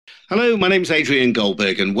Hello, my name's Adrian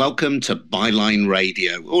Goldberg and welcome to Byline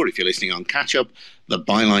Radio, or if you're listening on catch-up, the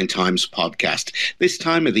Byline Times podcast. This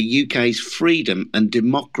time of the UK's freedom and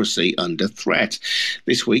democracy under threat.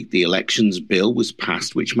 This week, the elections bill was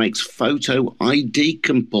passed, which makes photo ID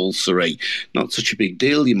compulsory. Not such a big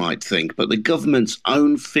deal, you might think, but the government's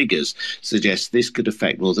own figures suggest this could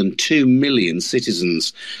affect more than 2 million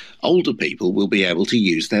citizens. Older people will be able to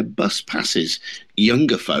use their bus passes.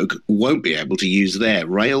 Younger folk won't be able to use their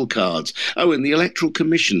rail cards. Oh, and the Electoral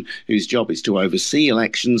Commission, whose job is to oversee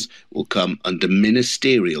elections, will come under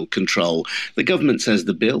ministerial control. The government says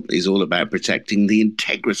the bill is all about protecting the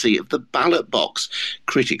integrity of the ballot box.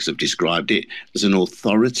 Critics have described it as an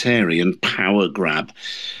authoritarian power grab.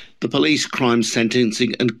 The Police Crime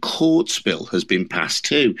Sentencing and Courts Bill has been passed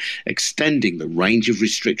too, extending the range of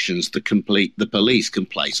restrictions the police can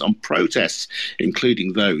place on protests,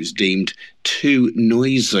 including those deemed too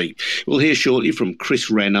noisy. We'll hear shortly from Chris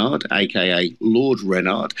Rennard, aka Lord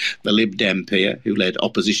Rennard, the Lib Dem peer who led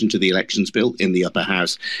opposition to the elections bill in the upper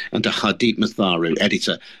house, and to Hardeep Matharu,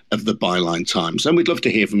 editor of the Byline Times. And we'd love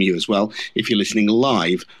to hear from you as well if you're listening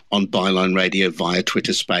live on Byline Radio via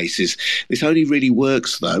Twitter Spaces. This only really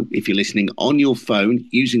works, though, if you're listening on your phone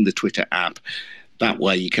using the Twitter app. That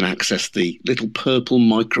way you can access the little purple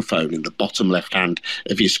microphone in the bottom left hand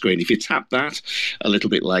of your screen. If you tap that a little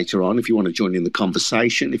bit later on, if you want to join in the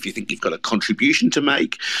conversation, if you think you've got a contribution to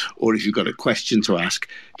make, or if you've got a question to ask,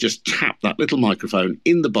 just tap that little microphone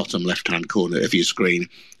in the bottom left hand corner of your screen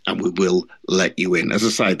and we will let you in. As I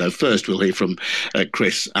say, though, first we'll hear from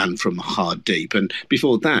Chris and from Hardeep. And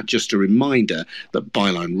before that, just a reminder that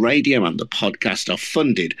Byline Radio and the podcast are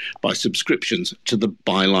funded by subscriptions to the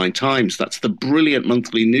Byline Times. That's the brilliant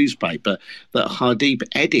monthly newspaper that Hardeep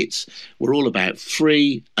edits. We're all about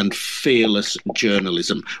free and fearless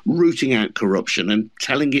journalism, rooting out corruption and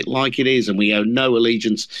telling it like it is. And we owe no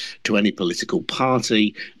allegiance to any political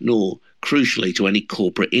party, nor crucially to any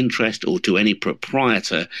corporate interest or to any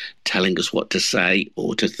proprietor telling us what to say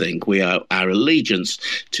or to think. We owe our allegiance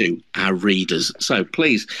to our readers. So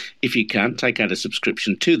please, if you can, take out a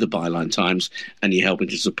subscription to the Byline Times, and you're helping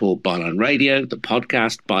to support Byline Radio, the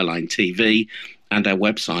podcast, Byline TV, and our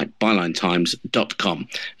website, bylinetimes.com.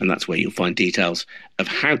 And that's where you'll find details of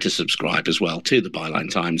how to subscribe as well to the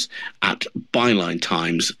Byline Times at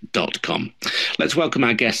bylinetimes.com. Let's welcome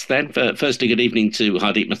our guests then. Firstly, good evening to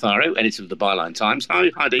Hardeep Matharu, editor of the Byline Times. Hi,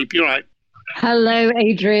 Hardeep, you all right? Hello,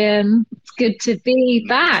 Adrian. It's good to be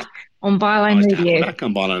back on Byline Radio. Back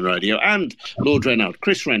on Byline Radio. And Lord Rennard,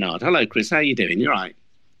 Chris Rennard. Hello, Chris. How are you doing? You all right?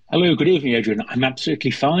 Hello, good evening, Adrian. I'm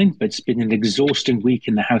absolutely fine, but it's been an exhausting week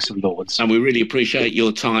in the House of Lords. And we really appreciate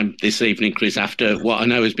your time this evening, Chris, after what I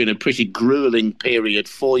know has been a pretty gruelling period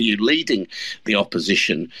for you leading the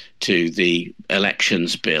opposition to the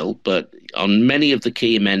elections bill. But on many of the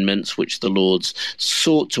key amendments which the Lords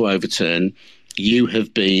sought to overturn, you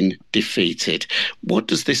have been defeated. What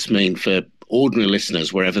does this mean for ordinary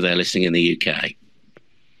listeners wherever they're listening in the UK?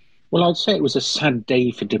 Well, I'd say it was a sad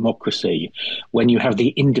day for democracy when you have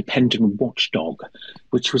the independent watchdog,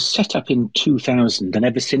 which was set up in 2000 and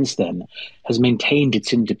ever since then has maintained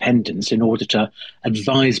its independence in order to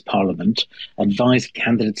advise Parliament, advise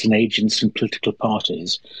candidates and agents and political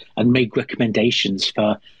parties, and make recommendations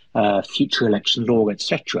for future election law,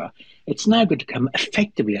 etc. It's now going to come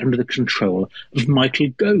effectively under the control of Michael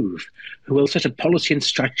Gove, who will set a policy and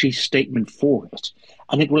strategy statement for it.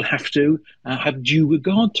 And it will have to have due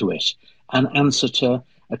regard to it and answer to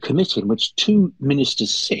a committee in which two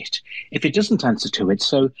ministers sit if it doesn't answer to it.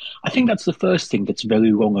 So I think that's the first thing that's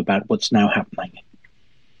very wrong about what's now happening.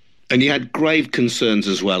 And you had grave concerns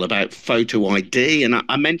as well about photo ID. And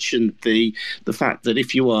I mentioned the fact that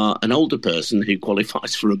if you are an older person who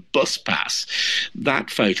qualifies for a bus pass, that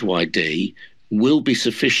photo ID will be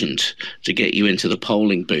sufficient to get you into the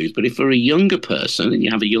polling booth. But if you're a younger person and you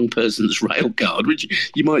have a young person's rail card, which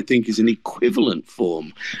you might think is an equivalent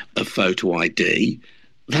form of photo ID,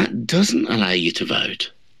 that doesn't allow you to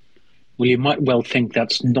vote. Well, you might well think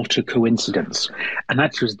that's not a coincidence. And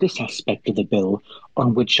that was this aspect of the bill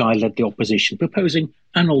on which I led the opposition, proposing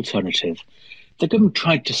an alternative. The government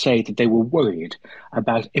tried to say that they were worried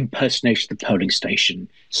about impersonation of the polling station,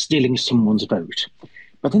 stealing someone's vote.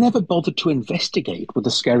 But they never bothered to investigate what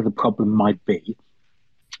the scale of the problem might be.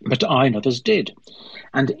 But I and others did.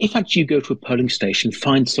 And if actually you go to a polling station,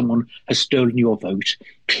 find someone has stolen your vote,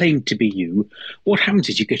 claimed to be you, what happens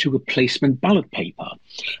is you get a replacement ballot paper,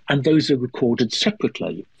 and those are recorded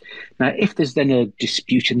separately. Now, if there's then a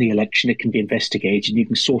dispute in the election, it can be investigated and you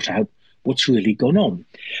can sort out what's really gone on.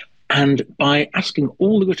 And by asking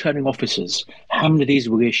all the returning officers how many of these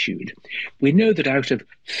were issued, we know that out of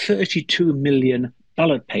 32 million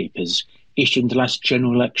ballot papers issued in the last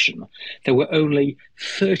general election, there were only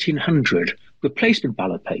 1,300 replacement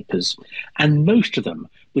ballot papers, and most of them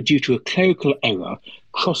were due to a clerical error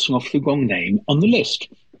crossing off the wrong name on the list.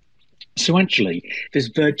 So actually, there's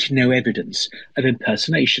virtually no evidence of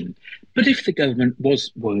impersonation. But if the government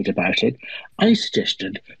was worried about it, I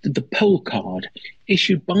suggested that the poll card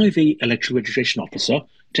issued by the electoral registration officer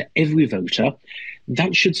to every voter,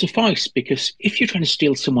 that should suffice, because if you're trying to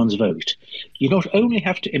steal someone's vote, you not only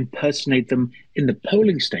have to impersonate them in the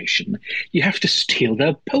polling station, you have to steal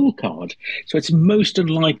their poll card. So it's most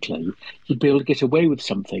unlikely you'd be able to get away with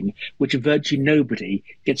something which virtually nobody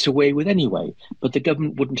gets away with anyway. But the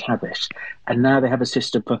government wouldn't have it. And now they have a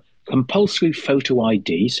system for compulsory photo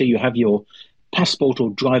ID, so you have your passport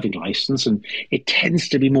or driving license, and it tends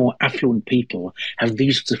to be more affluent people have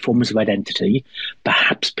these sorts of forms of identity,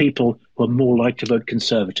 perhaps people who are more likely to vote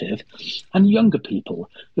Conservative, and younger people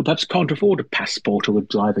who perhaps can't afford a passport or a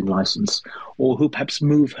driving license, or who perhaps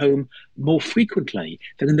move home more frequently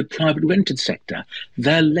than in the private rented sector.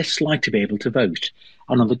 They're less likely to be able to vote.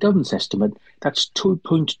 And on the government's estimate, that's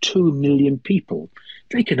 2.2 million people.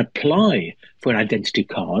 They can apply for an identity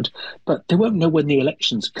card, but they won't know when the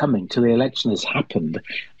election's coming till the election has happened,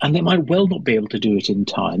 and they might well not be able to do it in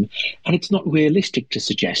time. And it's not realistic to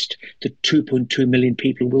suggest that 2.2 million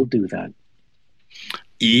people will do that.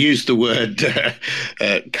 You used the word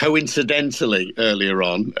coincidentally earlier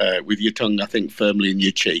on, with your tongue, I think, firmly in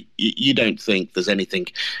your cheek. You don't think there's anything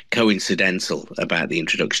coincidental about the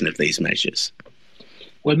introduction of these measures?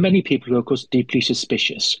 Well, many people are, of course, deeply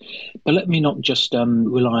suspicious. But let me not just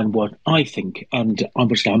rely on what I think, and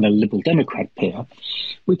obviously I'm a Liberal Democrat here.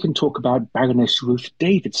 We can talk about Baroness Ruth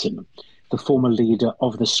Davidson, the former leader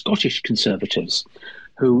of the Scottish Conservatives,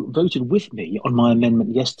 who voted with me on my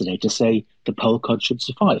amendment yesterday to say the poll card should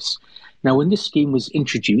suffice. Now, when this scheme was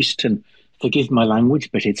introduced, and forgive my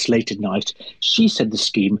language, but it's late at night, she said the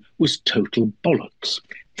scheme was total bollocks.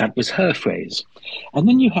 That was her phrase. And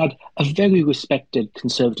then you had a very respected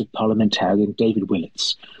Conservative parliamentarian, David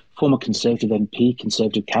Willetts, former Conservative MP,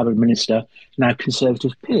 Conservative cabinet minister, now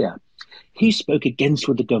Conservative peer. He spoke against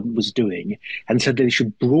what the government was doing and said that they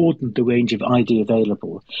should broaden the range of ID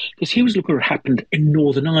available, because he was looking at what happened in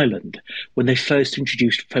Northern Ireland when they first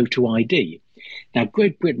introduced photo ID. Now,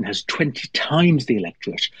 Great Britain has 20 times the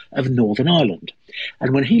electorate of Northern Ireland.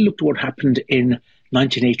 And when he looked at what happened in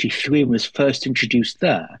 1983 was first introduced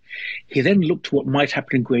there, he then looked at what might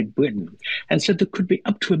happen in Great Britain and said there could be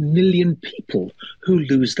up to 1 million people who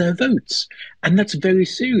lose their votes. And that's very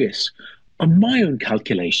serious. On my own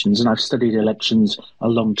calculations, and I've studied elections a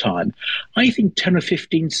long time, I think 10 or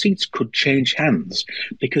 15 seats could change hands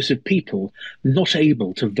because of people not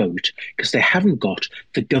able to vote because they haven't got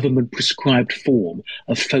the government prescribed form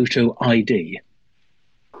of photo ID.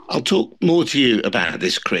 I'll talk more to you about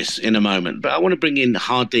this, Chris, in a moment, but I want to bring in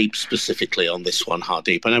Hardeep specifically on this one,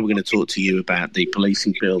 Hardeep. I know we're going to talk to you about the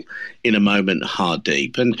policing bill in a moment,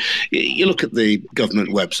 Hardeep. And you look at the government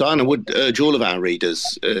website, and I would urge all of our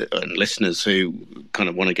readers and listeners who kind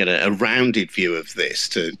of want to get a rounded view of this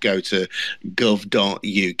to go to gov.uk.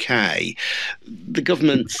 The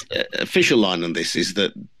government's official line on this is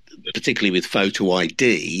that, particularly with photo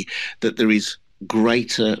ID, that there is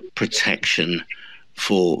greater protection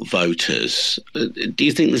for voters. Do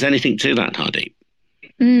you think there's anything to that, Hardeep?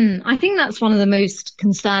 I think that's one of the most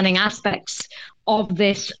concerning aspects of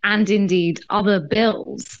this, and indeed other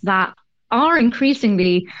bills that are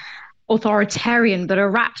increasingly authoritarian but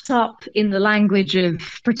are wrapped up in the language of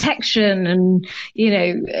protection and,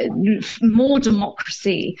 more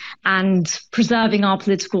democracy and preserving our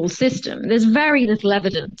political system. There's very little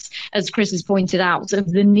evidence, as Chris has pointed out,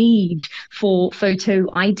 of the need for photo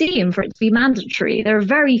ID and for it to be mandatory. There are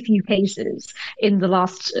very few cases in the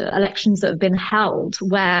last elections that have been held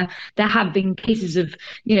where there have been cases of,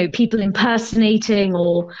 people impersonating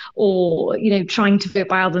or trying to vote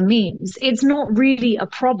by other means. It's not really a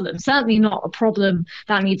problem. Certainly not a problem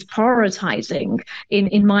that needs prioritizing,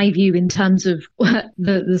 in my view, in terms of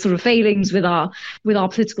the sort of failings with our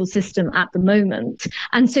political system at the moment.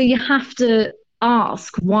 And so you have to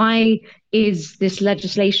ask, why is this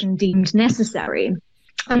legislation deemed necessary?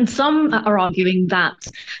 And some are arguing that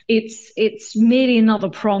it's merely another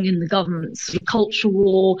prong in the government's culture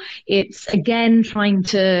war. It's again trying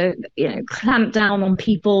to clamp down on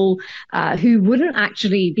people who wouldn't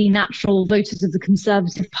actually be natural voters of the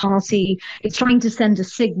Conservative Party. It's trying to send a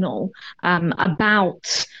signal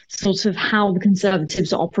about sort of how the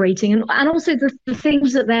Conservatives are operating, and also the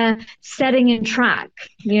things that they're setting in track.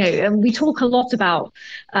 And we talk a lot about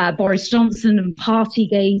Boris Johnson and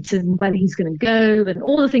Partygate and whether he's going to go and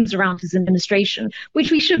all the things around his administration,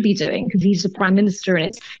 which we should be doing because he's the prime minister and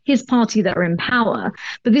it's his party that are in power.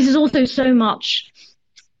 But this is also so much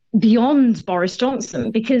beyond Boris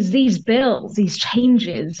Johnson, because these bills, these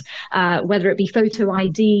changes, whether it be photo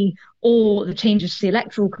ID or the changes to the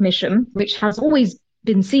Electoral Commission, which has always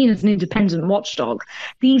been seen as an independent watchdog,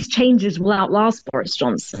 these changes will outlast Boris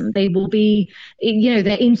Johnson. They will be,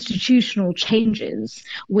 they're institutional changes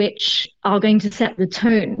which are going to set the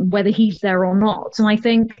tone, whether he's there or not. And I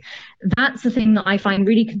think that's the thing that I find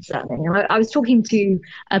really concerning. I was talking to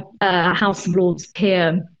a House of Lords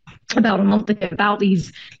peer about a month ago about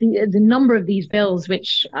the number of these bills,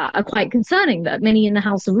 which are quite concerning, that many in the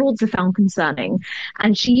House of Lords have found concerning.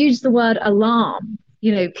 And she used the word alarm.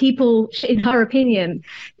 People, in her opinion,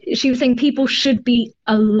 she was saying people should be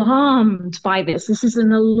alarmed by this. This is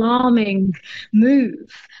an alarming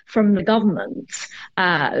move from the government,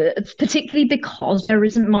 particularly because there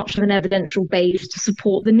isn't much of an evidential base to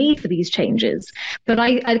support the need for these changes. But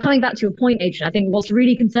coming back to your point, Adrian, I think what's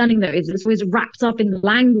really concerning, though, is it's always wrapped up in the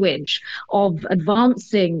language of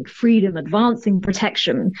advancing freedom, advancing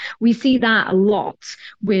protection. We see that a lot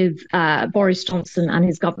with Boris Johnson and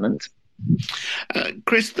his government.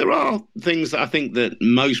 Chris, there are things that I think that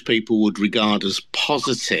most people would regard as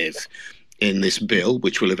positive in this bill,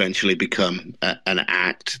 which will eventually become an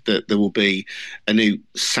act, that there will be a new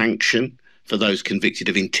sanction for those convicted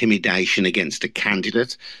of intimidation against a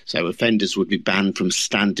candidate. So offenders would be banned from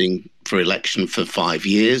standing for election for 5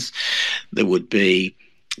 years. There would be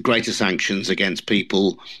greater sanctions against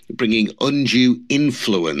people bringing undue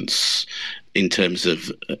influence in terms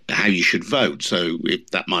of how you should vote. So if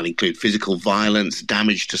that might include physical violence,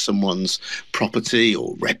 damage to someone's property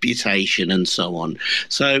or reputation and so on.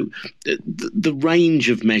 So the range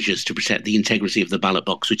of measures to protect the integrity of the ballot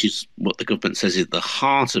box, which is what the government says is the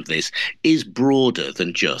heart of this, is broader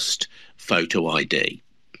than just photo ID.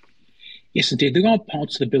 Yes, indeed. There are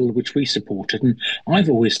parts of the bill which we supported, and I've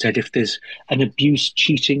always said if there's an abuse,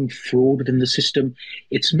 cheating, fraud within the system,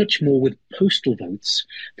 it's much more with postal votes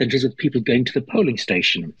than it is with people going to the polling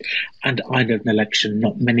station. And I know an election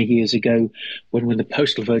not many years ago when the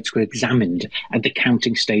postal votes were examined at the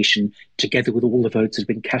counting station, together with all the votes that had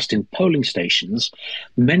been cast in polling stations,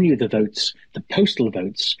 many of the votes, the postal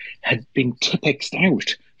votes, had been Tipp-Ex'd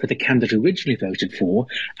out for the candidate originally voted for,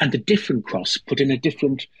 and the different cross put in a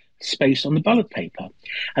different space on the ballot paper.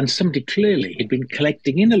 And somebody clearly had been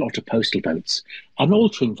collecting in a lot of postal votes and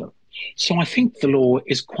altering them. So I think the law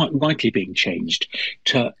is quite rightly being changed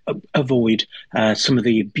to avoid some of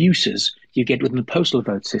the abuses you get within the postal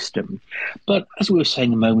vote system. But as we were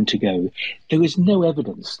saying a moment ago, there is no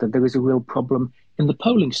evidence that there is a real problem in the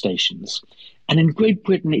polling stations. And in Great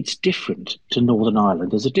Britain, it's different to Northern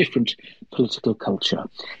Ireland. There's a different political culture.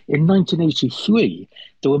 In 1983,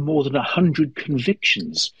 there were more than 100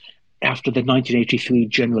 convictions after the 1983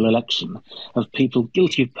 general election of people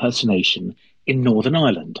guilty of personation in Northern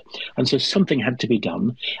Ireland. And so something had to be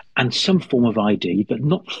done, and some form of ID, but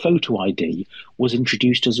not photo ID, was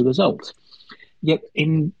introduced as a result. Yet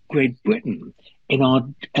in Great Britain, in our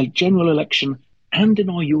general election and in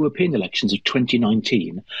our European elections of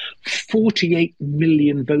 2019, 48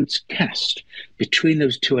 million votes cast between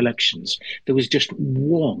those two elections. There was just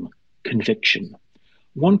one conviction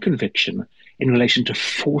in relation to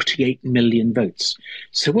 48 million votes.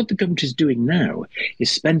 So what the government is doing now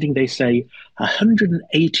is spending, they say,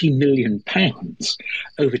 £180 million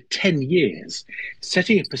over 10 years,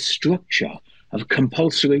 setting up a structure of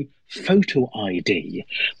compulsory photo ID,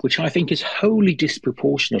 which I think is wholly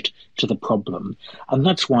disproportionate to the problem. And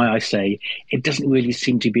that's why I say it doesn't really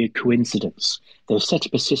seem to be a coincidence. They've set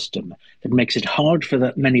up a system that makes it hard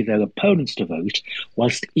for many of their opponents to vote,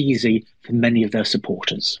 whilst easy for many of their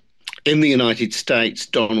supporters. In the United States,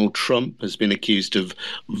 Donald Trump has been accused of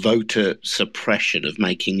voter suppression, of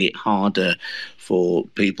making it harder for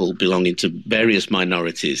people belonging to various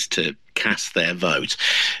minorities to cast their vote.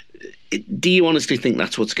 Do you honestly think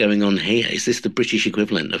that's what's going on here? Is this the British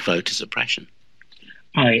equivalent of voter suppression?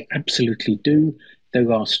 I absolutely do.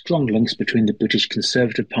 There are strong links between the British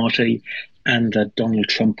Conservative Party and the Donald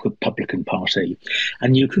Trump Republican Party.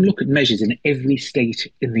 And you can look at measures in every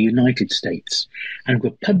state in the United States. And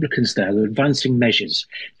Republicans there are advancing measures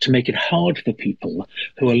to make it hard for people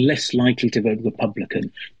who are less likely to vote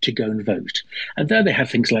Republican to go and vote. And there they have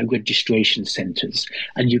things like registration centres,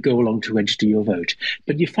 and you go along to register your vote.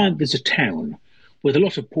 But you find there's a town with a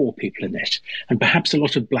lot of poor people in it, and perhaps a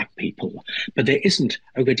lot of black people, but there isn't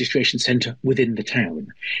a registration centre within the town.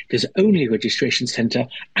 There's only a registration centre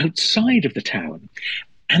outside of the town.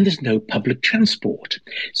 and there's no public transport.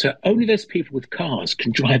 So only those people with cars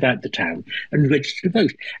can drive out the town and register to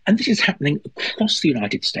vote. And this is happening across the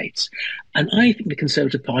United States. And I think the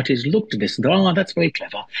Conservative Party has looked at this and thought, that's very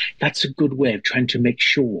clever. That's a good way of trying to make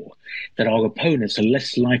sure that our opponents are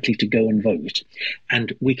less likely to go and vote,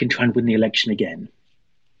 and we can try and win the election again.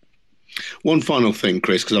 One final thing,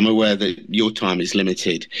 Chris, because I'm aware that your time is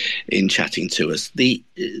limited in chatting to us. The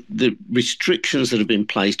restrictions that have been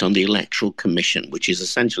placed on the Electoral Commission, which is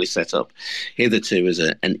essentially set up hitherto as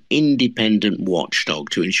an independent watchdog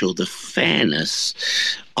to ensure the fairness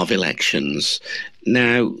of elections.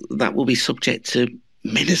 Now, that will be subject to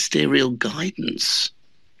ministerial guidance.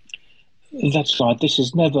 That's right. This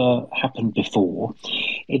has never happened before.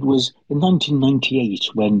 It was in 1998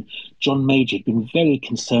 when John Major had been very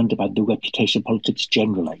concerned about the reputation of politics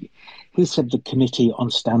generally. He said the Committee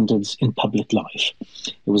on Standards in Public Life.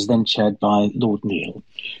 It was then chaired by Lord Neil.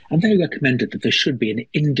 And they recommended that there should be an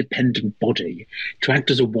independent body to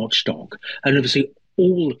act as a watchdog and oversee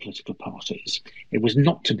all the political parties. It was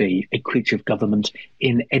not to be a creature of government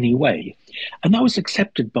in any way. And that was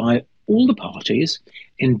accepted by all the parties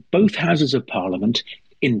in both Houses of Parliament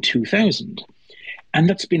in 2000. And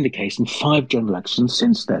that's been the case in 5 general elections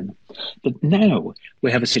since then. But now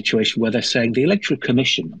we have a situation where they're saying the Electoral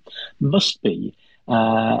Commission must be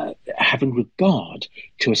having regard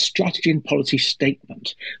to a strategy and policy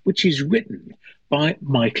statement, which is written by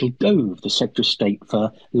Michael Gove, the Secretary of State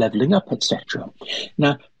for Levelling Up, etc.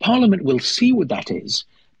 Now, Parliament will see what that is,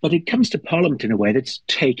 but it comes to Parliament in a way that's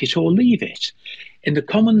take it or leave it. In the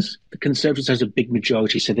Commons, the Conservatives has a big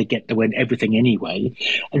majority, so they get to win everything anyway.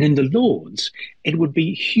 And in the Lords, it would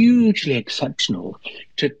be hugely exceptional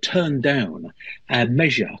to turn down a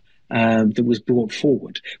measure that was brought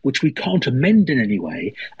forward, which we can't amend in any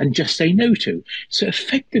way and just say no to. So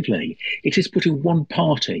effectively, it is putting one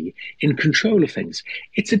party in control of things.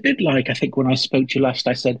 It's a bit like, I think, when I spoke to you last,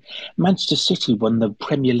 I said Manchester City won the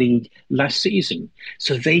Premier League last season,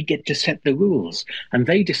 so they get to set the rules, and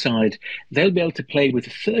they decide they'll be able to play with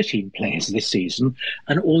 13 players this season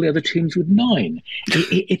and all the other teams with 9.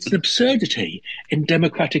 It's an absurdity in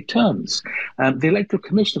democratic terms. The Electoral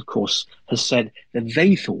Commission, of course, has said that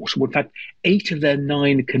they thought, well, in fact, 8 of their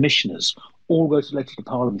 9 commissioners all wrote a letter to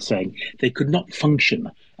Parliament saying they could not function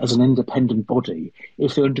as an independent body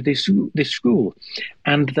if they're under this rule.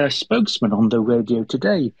 And their spokesman on the radio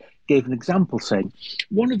today gave an example saying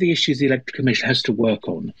one of the issues the Electoral Commission has to work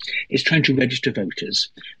on is trying to register voters,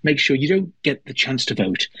 make sure you don't get the chance to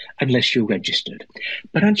vote unless you're registered.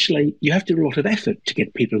 But actually, you have to do a lot of effort to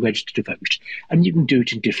get people registered to vote, and you can do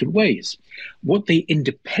it in different ways. What the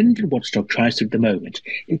independent watchdog tries to do at the moment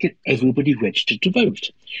is get everybody registered to vote.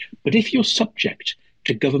 But if you're subject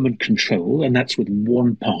to government control, and that's with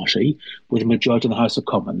one party, with a majority in the House of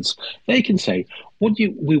Commons, they can say, what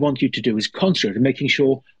we want you to do is concentrate on making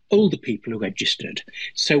sure older people are registered.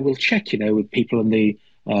 So we'll check, with people in the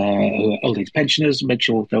old age pensioners, make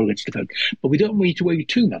sure they're all registered to vote. But we don't want you to worry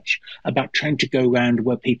too much about trying to go around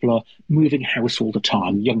where people are moving house all the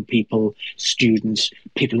time, young people, students,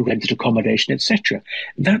 people who rented accommodation, etc.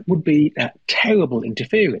 That would be terrible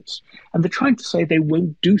interference. And they're trying to say they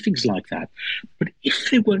won't do things like that. But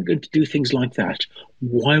if they weren't going to do things like that,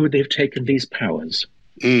 why would they have taken these powers?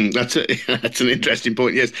 That's an interesting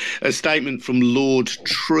point, yes. A statement from Lord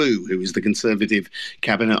True, who is the Conservative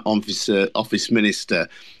Cabinet Office Minister,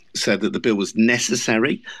 said that the bill was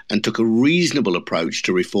necessary and took a reasonable approach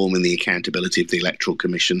to reforming the accountability of the Electoral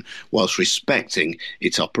Commission whilst respecting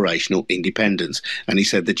its operational independence. And he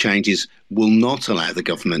said the changes will not allow the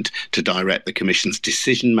government to direct the Commission's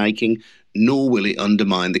decision-making, nor will it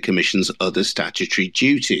undermine the Commission's other statutory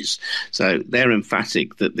duties. So they're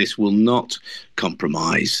emphatic that this will not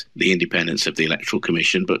compromise the independence of the Electoral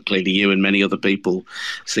Commission, but clearly you and many other people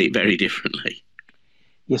see it very differently.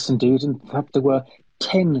 Yes, indeed. In fact, there were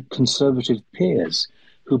 10 Conservative peers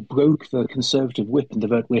who broke the Conservative whip in the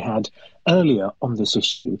vote we had earlier on this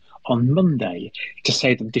issue on Monday to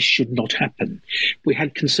say that this should not happen. We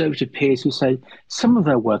had Conservative peers who say some of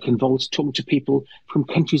their work involves talking to people from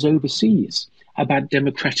countries overseas about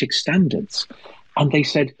democratic standards. And they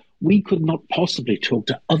said, we could not possibly talk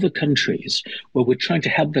to other countries where we're trying to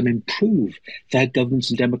help them improve their governance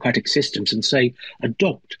and democratic systems and say,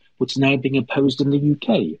 adopt what's now being imposed in the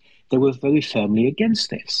UK. They were very firmly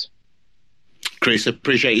against this. Chris,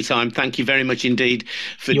 appreciate your time. Thank you very much indeed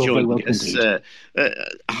for joining us.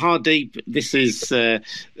 Hardeep, this is a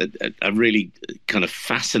really kind of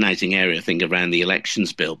fascinating area, I think, around the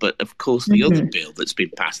elections bill. But of course, the other bill that's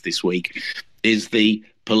been passed this week is the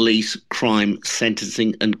police, crime,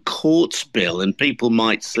 sentencing and courts bill. And people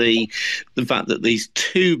might see the fact that these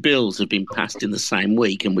two bills have been passed in the same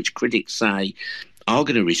week, and which critics say are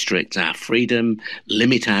going to restrict our freedom,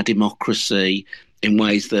 limit our democracy in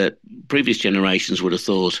ways that previous generations would have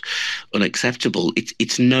thought unacceptable.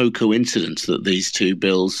 It's no coincidence that these two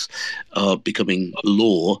bills are becoming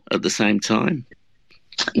law at the same time.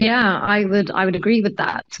 Yeah, I would agree with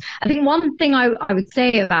that. I think one thing I would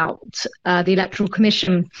say about the Electoral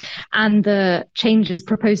Commission and the changes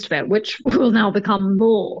proposed to it, which will now become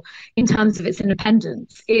law in terms of its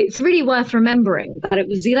independence, it's really worth remembering that it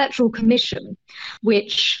was the Electoral Commission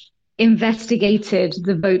which investigated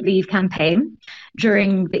the Vote Leave campaign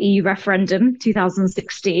during the EU referendum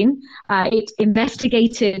 2016. It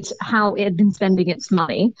investigated how it had been spending its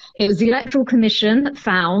money. It was the Electoral Commission that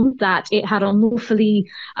found that it had unlawfully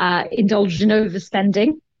indulged in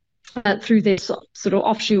overspending through this sort of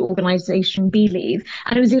offshoot organisation, BeLeave.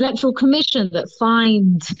 And it was the Electoral Commission that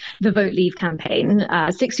fined the Vote Leave campaign,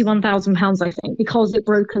 £61,000, I think, because it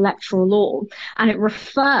broke electoral law. And it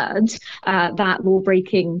referred that law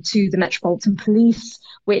breaking to the Metropolitan Police,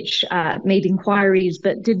 which made inquiries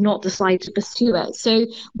but did not decide to pursue it. So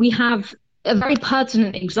we have a very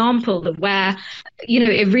pertinent example of where,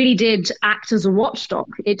 it really did act as a watchdog.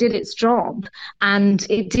 It did its job, and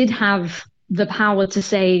it did have the power to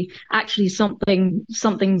say, actually,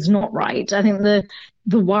 something's not right. I think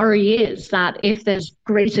the worry is that if there's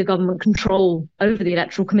greater government control over the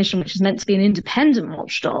Electoral Commission, which is meant to be an independent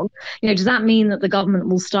watchdog, does that mean that the government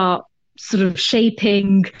will start sort of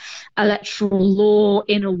shaping electoral law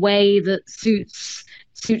in a way that suits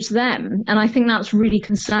them? And I think that's really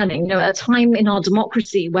concerning. At a time in our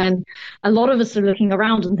democracy when a lot of us are looking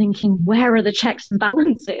around and thinking, where are the checks and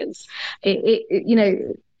balances?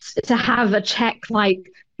 To have a check like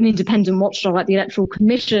an independent watchdog like the Electoral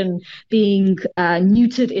Commission being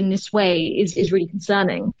neutered in this way is really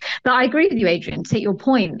concerning. But I agree with you, Adrian, to take your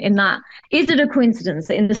point in that, is it a coincidence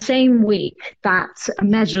that in the same week that a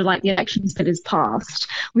measure like the Elections Bill is passed,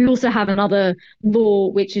 we also have another law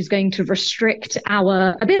which is going to restrict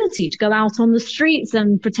our ability to go out on the streets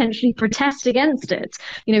and potentially protest against it?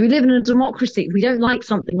 We live in a democracy. We don't like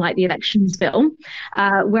something like the Elections Bill.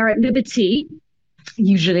 We're at liberty,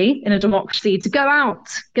 usually in a democracy, to go out,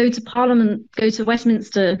 go to Parliament, go to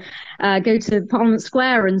Westminster, go to Parliament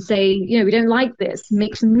Square and say, we don't like this,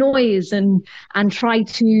 make some noise and try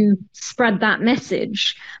to spread that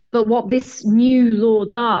message. But what this new law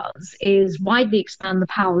does is widely expand the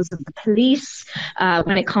powers of the police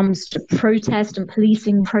when it comes to protest and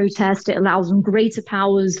policing protest. It allows them greater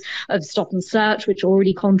powers of stop and search, which are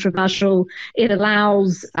already controversial. It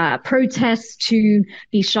allows protests to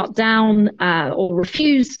be shut down or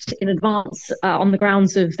refused in advance on the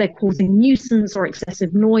grounds of they're causing nuisance or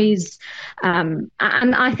excessive noise. And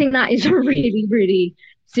I think that is a really, really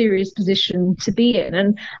serious position to be in.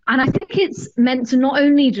 And I think it's meant to not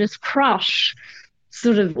only just crush,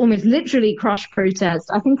 sort of almost literally crush protest.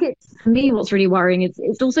 I think it's, for me, what's really worrying is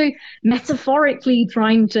it's also metaphorically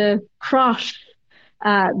trying to crush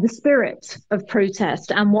the spirit of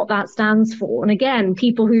protest and what that stands for. And again,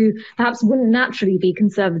 people who perhaps wouldn't naturally be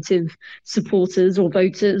conservative supporters or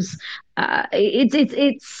voters,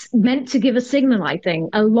 it's meant to give a signal, I think,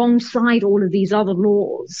 alongside all of these other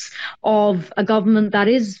laws, of a government that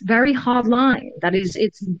is very hardline, that is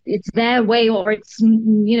it's their way or it's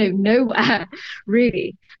nowhere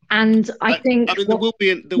really. And I think there will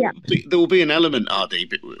be an element, Adi,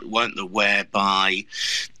 won't there, whereby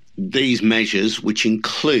these measures, which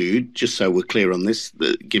include, just so we're clear on this,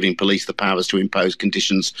 giving police the powers to impose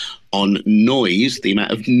conditions on noise, the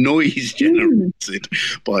amount of noise generated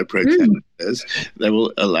by protesters, they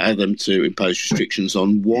will allow them to impose restrictions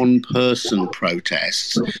on one-person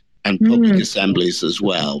protests and public assemblies as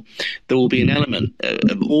well. There will be an element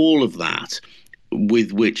of all of that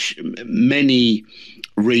with which many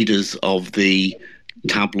readers of the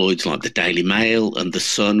tabloids like the Daily Mail and the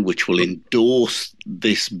Sun, which will endorse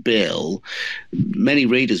this bill, many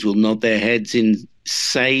readers will nod their heads in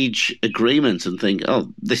sage agreement and think,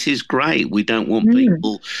 oh, this is great. We don't want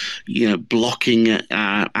people, blocking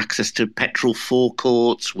access to petrol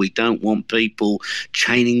forecourts. We don't want people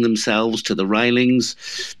chaining themselves to the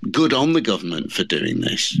railings. Good on the government for doing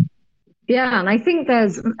this. Yeah, and I think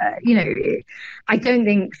there's, I don't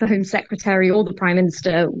think the Home Secretary or the Prime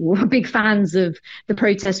Minister were big fans of the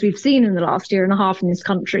protests we've seen in the last year and a half in this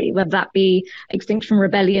country, whether that be Extinction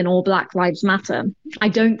Rebellion or Black Lives Matter. I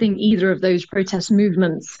don't think either of those protest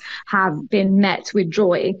movements have been met with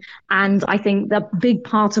joy. And I think the big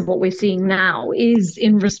part of what we're seeing now is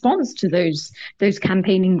in response to those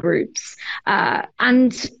campaigning groups.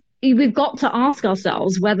 And we've got to ask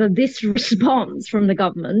ourselves whether this response from the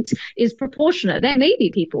government is proportionate. There may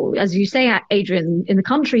be people, as you say, Adrian, in the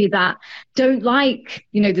country that don't like,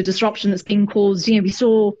 the disruption that's being caused. We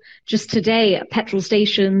saw just today at petrol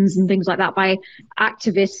stations and things like that by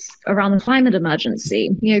activists around the climate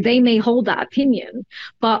emergency. They may hold that opinion,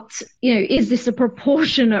 but, is this a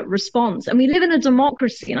proportionate response? And we live in a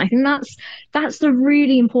democracy, and I think that's the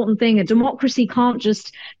really important thing. A democracy can't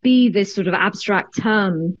just be this sort of abstract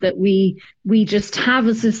term that we just have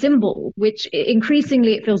as a symbol, which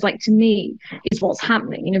increasingly it feels like to me is what's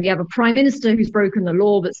happening. We have a prime minister who's broken the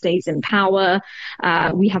law but stays in power.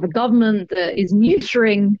 We have a government that is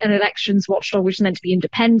neutering an elections watchdog, which is meant to be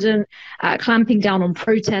independent, clamping down on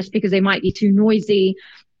protests because they might be too noisy.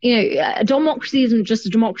 A democracy isn't just a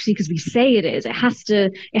democracy because we say it is. It has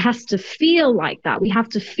to feel like that. We have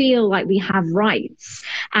to feel like we have rights,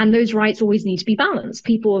 and those rights always need to be balanced.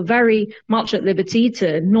 People are very much at liberty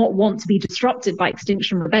to not want to be disrupted by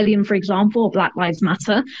Extinction Rebellion, for example, or Black Lives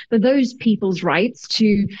Matter, but those people's rights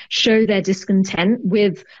to show their discontent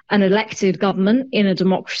with an elected government in a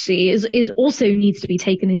democracy is also needs to be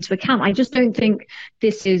taken into account. I just don't think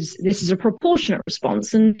this is a proportionate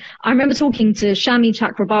response. And I remember talking to Shami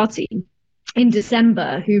Chakrabarti in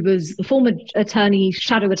December, who was the former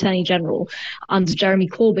shadow attorney general under Jeremy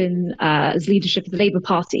Corbyn's leadership of the Labour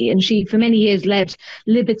Party. And she, for many years, led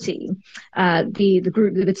Liberty, the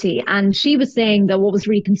group Liberty. And she was saying that what was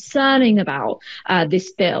really concerning about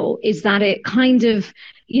this bill is that it kind of,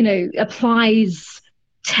 applies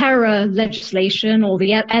terror legislation, or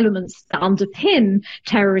the elements that underpin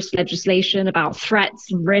terrorist legislation about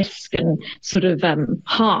threats and risk and sort of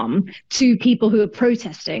harm to people who are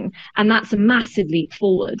protesting. And that's a massive leap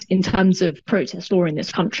forward in terms of protest law in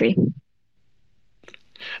this country.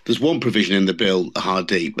 There's one provision in the bill,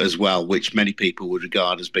 Hardeep, as well, which many people would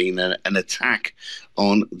regard as being an attack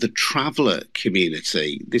on the traveller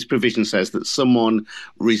community. This provision says that someone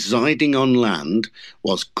residing on land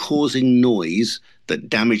whilst causing noise that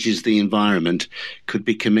damages the environment could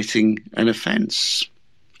be committing an offence.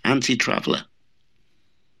 Anti-traveller.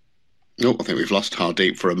 Oh, I think we've lost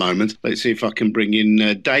Hardeep for a moment. Let's see if I can bring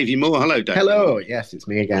in Davey Moore. Hello, Davey. Hello. Yes, it's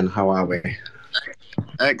me again. How are we?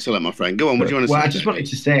 Excellent, my friend. Go on, what do you want to say? Well, I just wanted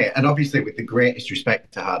to say, and obviously with the greatest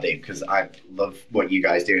respect to Hardeep, because I love what you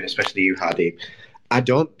guys do, and especially you, Hardeep, I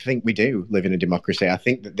don't think we do live in a democracy. I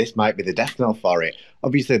think that this might be the death knell for it.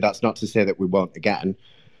 Obviously, that's not to say that we won't again,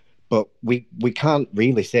 but we can't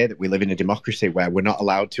really say that we live in a democracy where we're not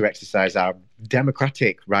allowed to exercise our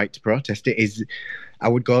democratic right to protest. It is, I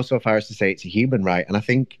would go so far as to say it's a human right. And I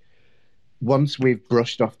think once we've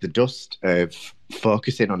brushed off the dust of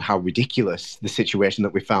focusing on how ridiculous the situation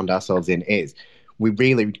that we found ourselves in is, we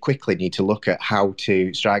really quickly need to look at how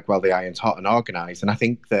to strike while the iron's hot and organise. And I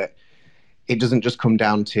think that it doesn't just come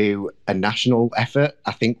down to a national effort.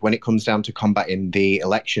 I think when it comes down to combating the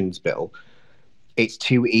elections bill, it's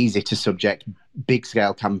too easy to subject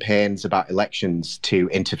big-scale campaigns about elections to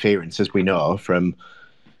interference, as we know from,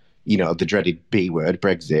 the dreaded B word,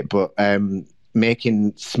 Brexit. But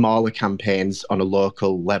making smaller campaigns on a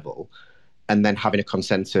local level and then having a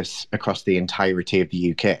consensus across the entirety of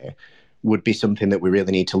the UK would be something that we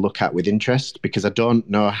really need to look at with interest, because I don't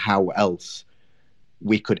know how else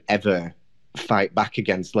we could ever fight back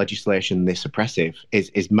against legislation this oppressive,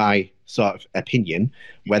 is my sort of opinion.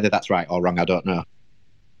 Whether that's right or wrong, I don't know.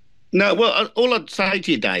 No, well, all I'd say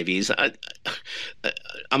to you, Davey, is I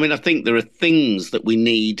think there are things that we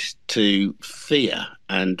need to fear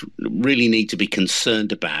and really need to be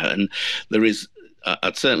concerned about. And there is,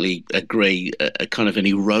 I'd certainly agree, a kind of an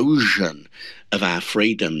erosion of our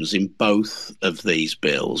freedoms in both of these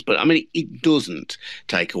bills. But, it doesn't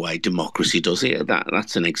take away democracy, does it?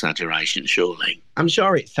 That's an exaggeration, surely. I'm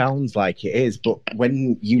sure it sounds like it is, but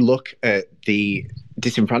when you look at the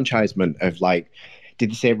disenfranchisement of, did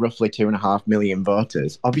they say roughly 2.5 million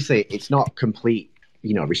voters? Obviously, it's not complete,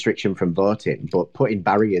 restriction from voting, but putting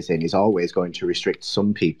barriers in is always going to restrict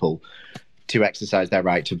some people to exercise their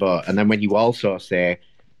right to vote. And then when you also say,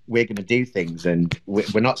 we're going to do things, and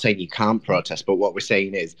we're not saying you can't protest, but what we're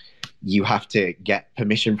saying is you have to get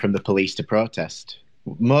permission from the police to protest.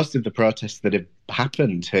 Most of the protests that have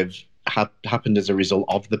happened have happened as a result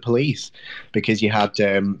of the police, because you had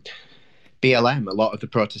BLM. A lot of the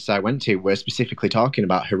protests I went to were specifically talking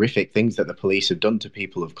about horrific things that the police have done to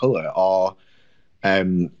people of colour. Or,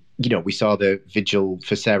 we saw the vigil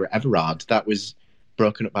for Sarah Everard. That was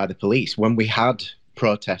broken up by the police. When we had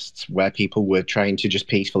protests where people were trying to just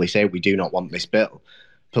peacefully say, we do not want this bill,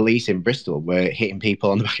 police in Bristol were hitting people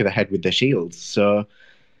on the back of the head with their shields. So,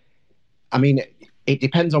 it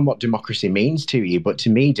depends on what democracy means to you. But to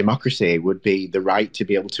me, democracy would be the right to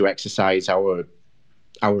be able to exercise our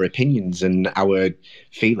opinions and our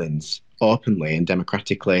feelings openly and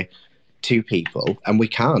democratically to people, and we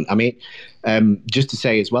can't. I mean, just to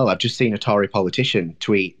say as well, I've just seen a Tory politician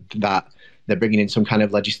tweet that they're bringing in some kind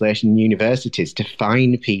of legislation in universities to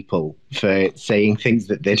fine people for saying things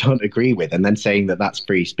that they don't agree with, and then saying that that's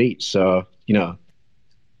free speech. So, you know.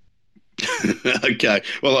 Okay,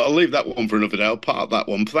 well, I'll leave that one for another day. I'll part that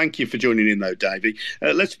one. Thank you for joining in, though, Davey.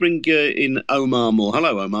 Let's bring in Omar Moore.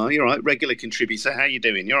 Hello, Omar. You're right, regular contributor. How you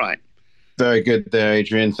doing? You're right. Very good there,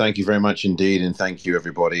 Adrian. Thank you very much indeed, and thank you,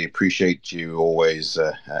 everybody. Appreciate you always,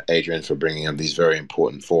 Adrian, for bringing up these very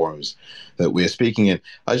important forums that we're speaking in.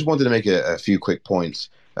 I just wanted to make a few quick points.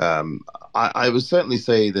 I would certainly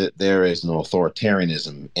say that there is an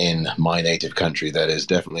authoritarianism in my native country that is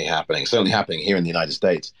definitely happening, certainly happening here in the United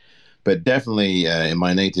States, but definitely in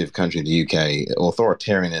my native country, the UK,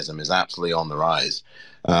 authoritarianism is absolutely on the rise.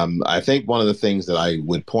 I think one of the things that I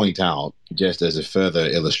would point out, just as a further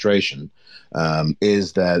illustration,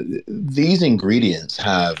 is that these ingredients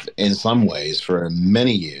have, in some ways, for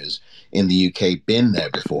many years in the UK, been there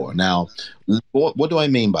before. Now, what do I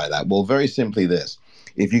mean by that? Well, very simply this.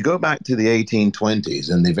 If you go back to the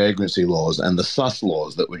 1820s and the vagrancy laws and the sus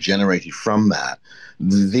laws that were generated from that,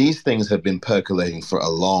 these things have been percolating for a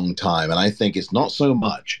long time. And I think it's not so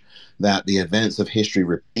much that the events of history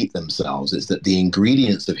repeat themselves. It's that the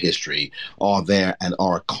ingredients of history are there and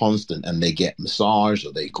are constant, and they get massaged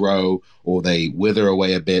or they grow or they wither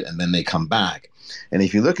away a bit and then they come back. And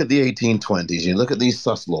if you look at the 1820s, you look at these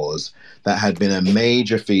sus laws that had been a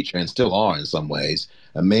major feature, and still are in some ways,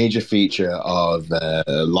 a major feature of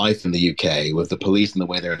life in the UK with the police and the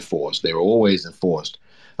way they're enforced. They were always enforced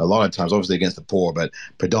a lot of times, obviously against the poor, but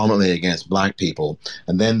predominantly against black people.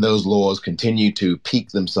 And then those laws continue to peak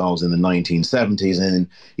themselves in the 1970s and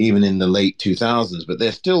even in the late 2000s, but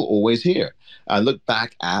they're still always here. I look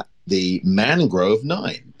back at the Mangrove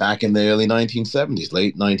Nine back in the early 1970s,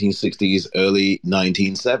 late 1960s, early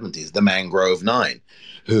 1970s, the Mangrove Nine,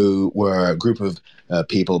 who were a group of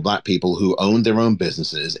people, black people, who owned their own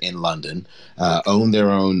businesses in London, owned their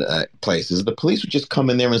own places. The police would just come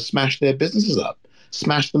in there and smash their businesses up.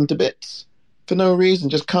 Smash them to bits for no reason.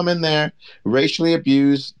 Just come in there, racially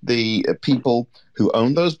abuse the people who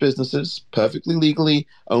own those businesses, perfectly legally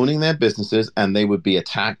owning their businesses, and they would be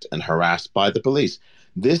attacked and harassed by the police.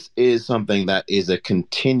 This is something that is a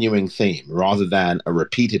continuing theme rather than a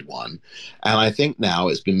repeated one. And I think now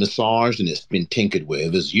it's been massaged and it's been tinkered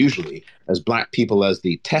with, as usually, as black people as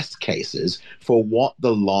the test cases for what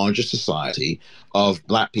the larger society of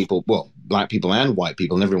black people, well, black people and white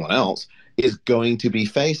people and everyone else, is going to be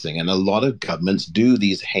facing. And a lot of governments do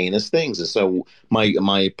these heinous things. And so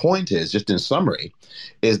my point is, just in summary,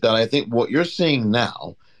 is that I think what you're seeing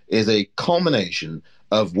now is a culmination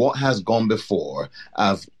of what has gone before,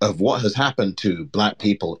 of what has happened to black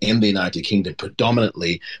people in the United Kingdom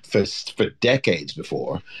predominantly for decades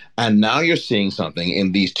before. And now you're seeing something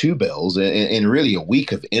in these two bills, in really a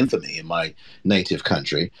week of infamy in my native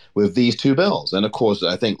country, with these two bills. And of course,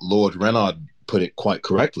 I think Lord Renaud put it quite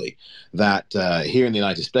correctly, that here in the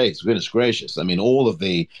United States, goodness gracious, I mean, all of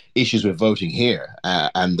the issues with voting here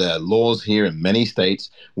and the laws here in many states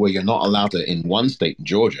where you're not allowed to, in one state in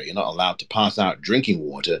Georgia, you're not allowed to pass out drinking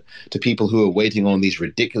water to people who are waiting on these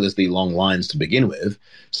ridiculously long lines to begin with.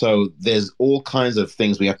 So there's all kinds of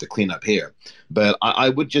things we have to clean up here. But I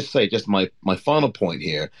would just say, just my final point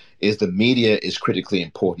here is the media is critically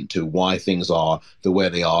important to why things are the way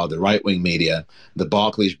they are. The right-wing media, the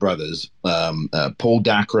Barclays brothers, Paul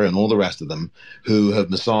Dacre and all the rest of them, who have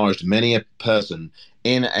massaged many a person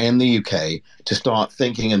in the UK to start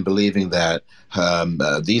thinking and believing that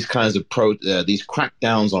these kinds of these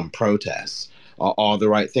crackdowns on protests are the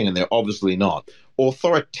right thing, and they're obviously not.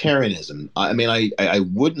 Authoritarianism, I mean, I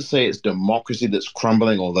wouldn't say it's democracy that's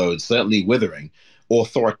crumbling, although it's certainly withering.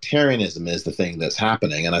 Authoritarianism is the thing that's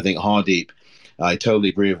happening. And I think Hardeep, I totally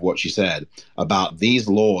agree with what she said about these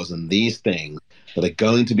laws and these things that are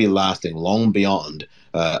going to be lasting long beyond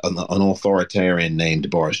an authoritarian named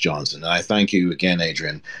Boris Johnson. And I thank you again,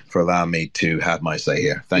 Adrian, for allowing me to have my say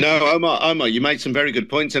here. Thank you. Omar, you made some very good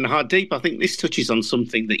points. And Hardeep, I think this touches on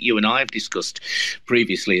something that you and I have discussed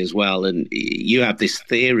previously as well. And you have this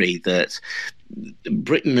theory that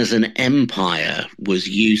Britain as an empire was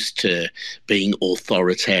used to being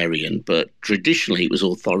authoritarian, but traditionally it was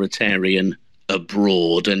authoritarian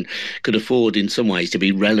abroad and could afford in some ways to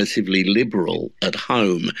be relatively liberal at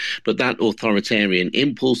home. But that authoritarian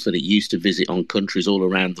impulse that it used to visit on countries all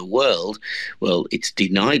around the world, well, it's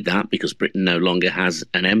denied that because Britain no longer has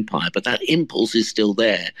an empire. But that impulse is still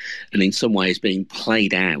there and in some ways being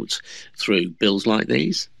played out through bills like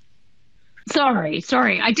these. Sorry.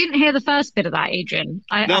 I didn't hear the first bit of that, Adrian.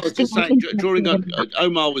 I was just saying, drawing on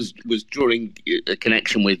Omar was drawing a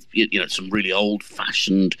connection with some really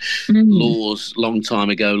old-fashioned laws, long time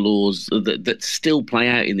ago laws that still play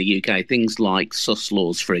out in the UK. Things like sus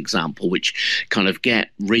laws, for example, which kind of get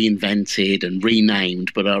reinvented and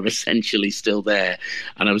renamed, but are essentially still there.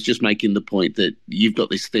 And I was just making the point that you've got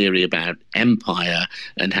this theory about empire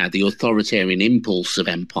and how the authoritarian impulse of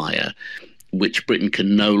empire, which Britain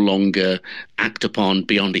can no longer act upon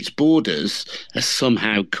beyond its borders, has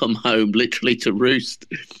somehow come home literally to roost.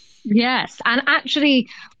 Yes. And actually,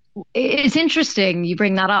 it's interesting you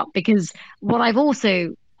bring that up, because what I've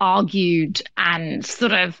also argued and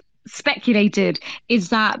sort of speculated is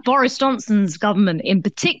that Boris Johnson's government in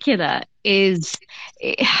particular is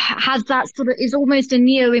almost a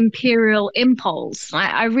neo-imperial impulse.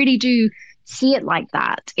 I really do see it like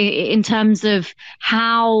that in terms of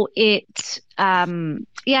how it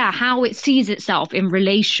sees itself in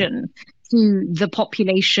relation to the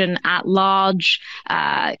population at large.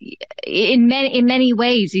 In many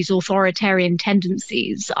ways, these authoritarian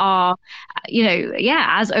tendencies are,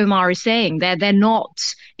 as Omar is saying, they're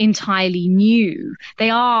not entirely new. They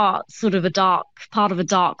are sort of part of a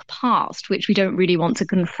dark past, which we don't really want to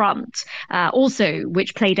confront. Also,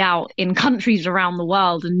 which played out in countries around the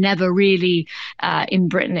world and never really in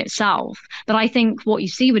Britain itself. But I think what you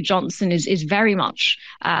see with Johnson is very much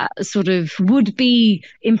a sort of would-be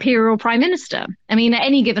imperial prime minister. I mean, at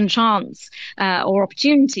any given chance or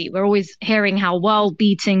opportunity, we're always hearing how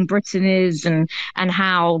world-beating Britain is and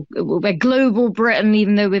how we're global Britain,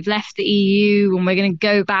 even though we've left the EU, and we're going to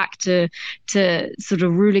go back to sort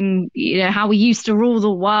of ruling, how we used to rule the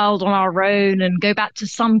world on our own and go back to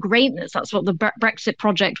some greatness. That's what the Brexit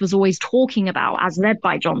project was always talking about, as led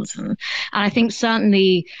by Johnson. And I think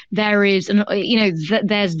certainly there is,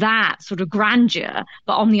 there's that sort of grandeur,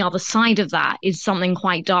 but on the other side of that is something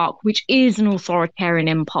quite dark, which is an authoritarian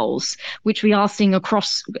impulse, which we are seeing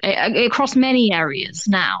across many areas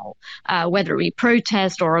now, whether it be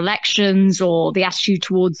protest or elections or the attitude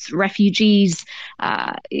towards refugees.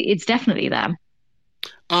 It's definitely there.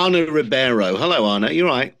 Ana Ribeiro. Hello, Ana. You're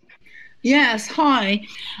right. Yes. Hi.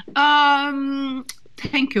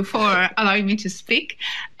 Thank you for allowing me to speak.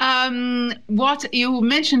 What you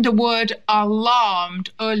mentioned the word alarmed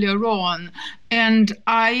earlier on, and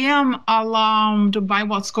I am alarmed by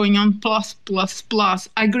what's going on plus.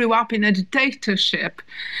 I grew up in a dictatorship,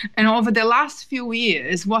 and over the last few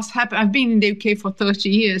years, what's happened, I've been in the UK for 30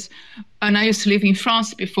 years, and I used to live in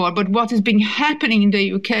France before, but what has been happening in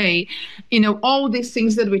the UK, all these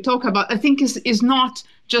things that we talk about, I think is not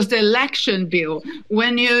just the election bill.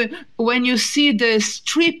 When you see the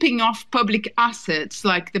stripping of public assets,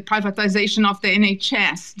 like the privatization of the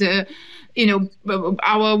NHS,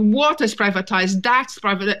 our water is privatized, that's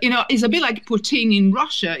private. It's a bit like Putin in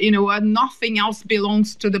Russia. Where nothing else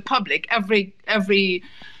belongs to the public. Every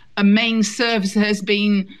main service has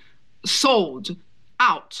been sold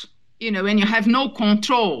out. And you have no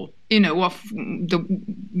control, of the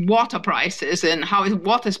water prices and how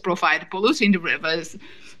water is provided, polluting the rivers.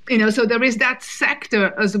 So there is that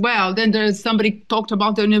sector as well. Then there's somebody talked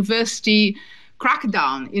about the university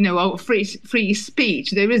crackdown, free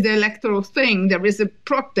speech. There is the electoral thing. There is a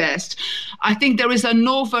protest. I think there is an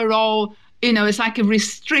overall, it's like a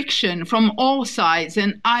restriction from all sides.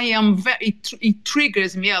 And I am it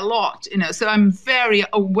triggers me a lot, so I'm very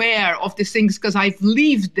aware of these things because I've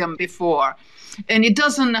lived them before. And it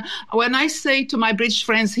doesn't, when I say to my British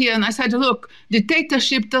friends here, and I said, look,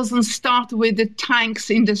 dictatorship doesn't start with the tanks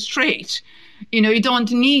in the street. You don't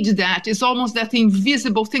need that. It's almost that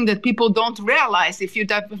invisible thing that people don't realize if you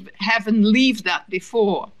haven't lived that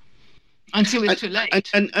before until it's too late.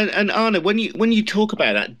 And Ana, when you talk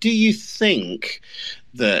about that, do you think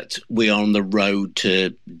that we are on the road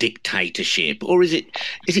to dictatorship, or is it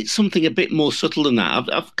something a bit more subtle than that?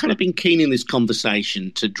 I've kind of been keen in this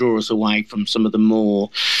conversation to draw us away from some of the more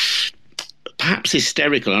perhaps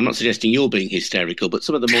hysterical. I'm not suggesting you're being hysterical, but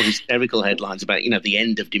some of the more hysterical headlines about the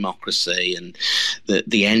end of democracy and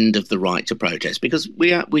the end of the right to protest, because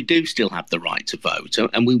we do still have the right to vote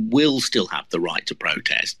and we will still have the right to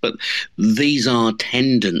protest. But these are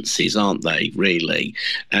tendencies, aren't they, really?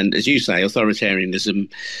 And as you say,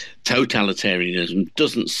 authoritarianism, totalitarianism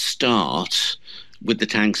doesn't start with the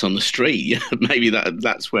tanks on the street. Maybe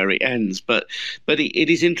that's where it ends. But it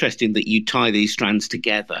is interesting that you tie these strands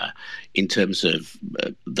together in terms of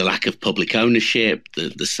the lack of public ownership,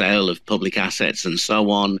 the sale of public assets, and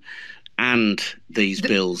so on, and these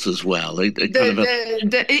bills as well.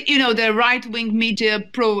 The right-wing media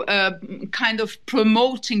kind of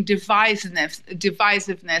promoting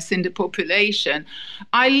divisiveness in the population.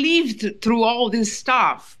 I lived through all this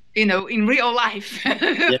stuff, in real life.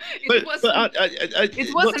 Yeah.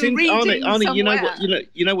 It wasn't reading somewhere.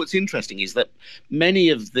 You know what's interesting is that many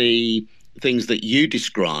of the things that you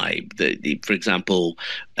describe, for example,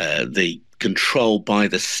 the control by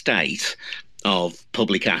the state of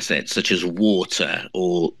public assets such as water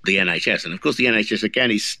or the NHS. And of course, the NHS,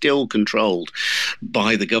 again, is still controlled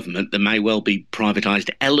by the government. There may well be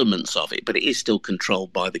privatised elements of it, but it is still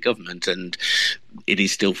controlled by the government, and it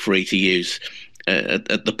is still free to use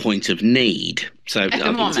at the point of need. So at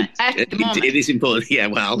the moment. It is important. Yeah,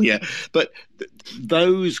 well, yeah. But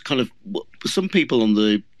those kind of, some people on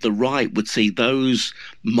the right would see those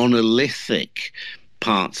monolithic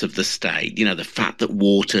parts of the state, the fact that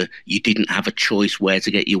water, you didn't have a choice where to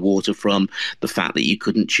get your water from, the fact that you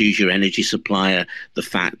couldn't choose your energy supplier, the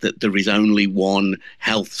fact that there is only one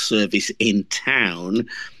health service in town.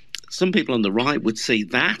 Some people on the right would see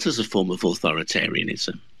that as a form of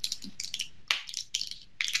authoritarianism.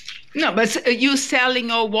 No, but you selling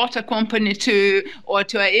a water company to an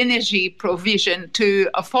energy provision to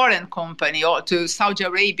a foreign company or to Saudi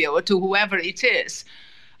Arabia or to whoever it is.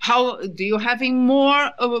 How do you having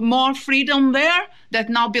more freedom there that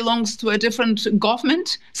now belongs to a different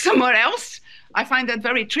government somewhere else? I find that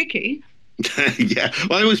very tricky. Yeah,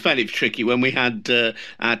 well, I always found it tricky when we had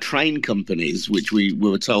our train companies, which we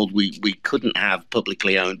were told we couldn't have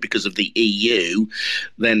publicly owned because of the EU.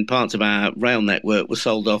 Then parts of our rail network were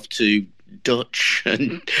sold off to Dutch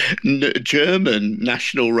and German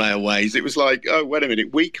national railways. It was like, oh, wait a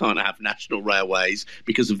minute, we can't have national railways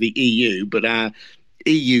because of the EU, but our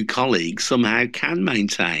EU colleagues somehow can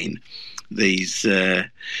maintain these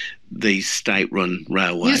state-run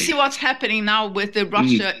railways. You see what's happening now with the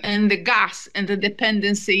Russia and the gas and the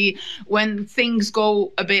dependency. When things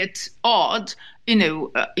go a bit odd,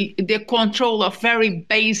 the control of very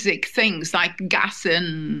basic things like gas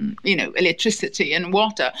and electricity and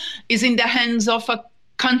water is in the hands of a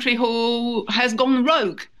country who has gone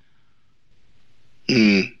rogue.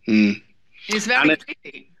 It's very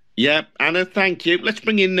tricky. Yeah, Anna, thank you. Let's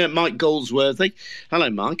bring in Mike Goldsworthy. Hello,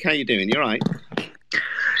 Mike. How are you doing? You all right?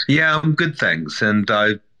 Yeah, I'm good, thanks. And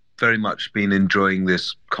I've very much been enjoying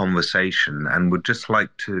this conversation and would just like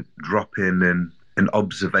to drop in an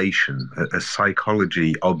observation, a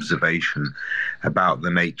psychology observation about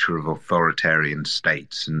the nature of authoritarian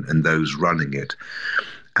states and those running it.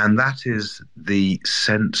 And that is the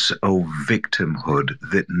sense of victimhood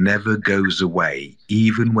that never goes away,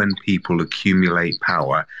 even when people accumulate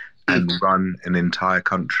power and run an entire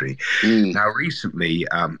country. Now, recently,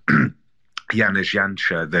 Janez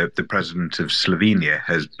Janša, the president of Slovenia,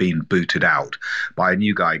 has been booted out by a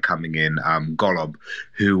new guy coming in, Golob,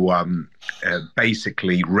 who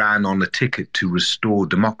basically ran on a ticket to restore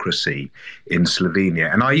democracy in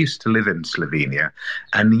Slovenia. And I used to live in Slovenia,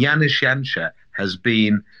 and Janez Janša has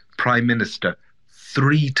been prime minister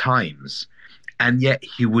 3 times, and yet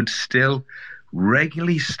he would still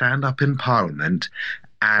regularly stand up in parliament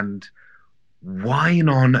and whine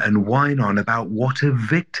on about what a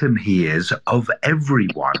victim he is of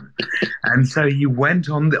everyone. And so he went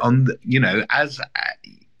as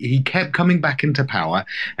he kept coming back into power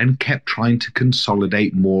and kept trying to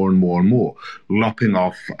consolidate more and more and more, lopping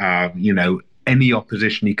off any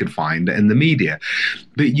opposition he could find in the media.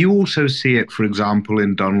 But you also see it, for example,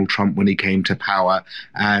 in Donald Trump when he came to power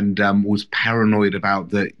and was paranoid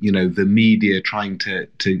about the media trying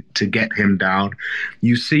to get him down.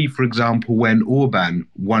 You see, for example, when Orban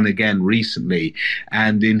won again recently,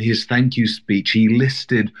 and in his thank you speech, he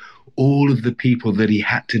listed all of the people that he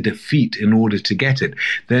had to defeat in order to get it.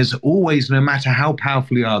 There's always, no matter how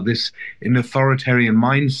powerful you are, this in authoritarian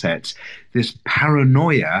mindsets, this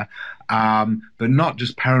paranoia. But not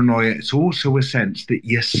just paranoia, it's also a sense that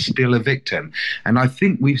you're still a victim. And I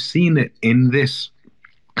think we've seen it in this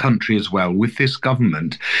country as well, with this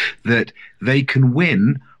government, that they can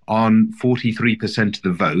win on 43% of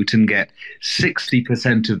the vote and get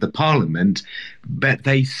 60% of the parliament, but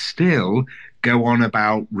they still go on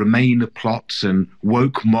about Remainer plots and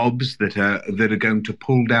woke mobs that are going to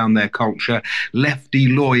pull down their culture, lefty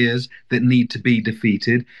lawyers that need to be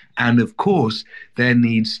defeated, and of course there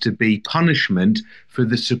needs to be punishment for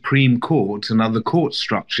the Supreme Court and other court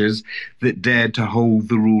structures that dared to hold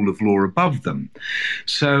the rule of law above them.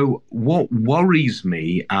 So what worries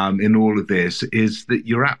me in all of this is that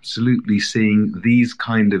you're absolutely seeing these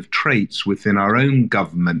kind of traits within our own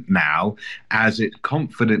government now as it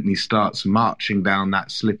confidently starts marching down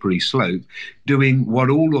that slippery slope, doing what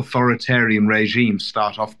all authoritarian regimes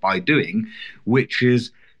start off by doing, which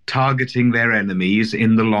is targeting their enemies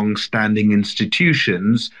in the long-standing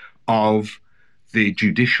institutions of the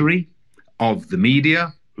judiciary, of the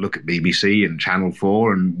media. Look at BBC and Channel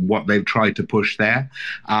 4 and what they've tried to push there,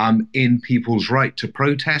 in people's right to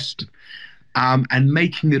protest, and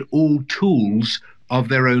making it all tools of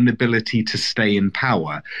their own ability to stay in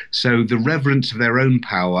power. So the reverence of their own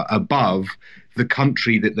power above the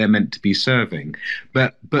country that they're meant to be serving.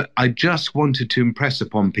 But I just wanted to impress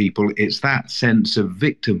upon people, it's that sense of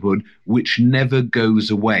victimhood which never goes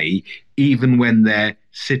away, even when they're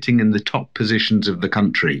sitting in the top positions of the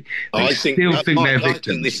country. I think they're victims. I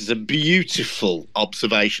think this is a beautiful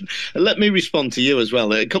observation. Let me respond to you as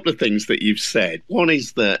well. A couple of things that you've said. One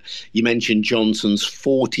is that you mentioned Johnson's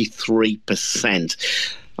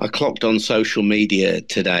 43%. I clocked on social media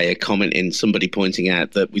today a comment in somebody pointing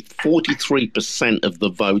out that with 43% of the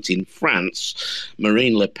vote in France,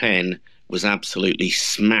 Marine Le Pen was absolutely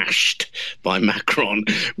smashed by Macron.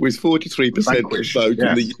 With 43% of the vote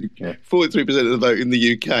in the UK, 43% of the vote in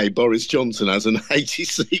the UK, Boris Johnson has an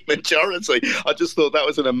 80-seat majority. I just thought that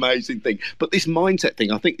was an amazing thing. But this mindset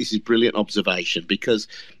thing, I think this is brilliant observation, because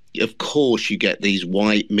of course you get these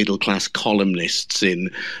white middle-class columnists in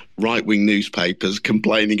right-wing newspapers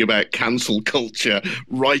complaining about cancel culture,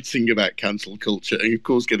 writing about cancel culture, and of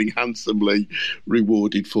course getting handsomely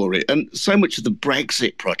rewarded for it. And so much of the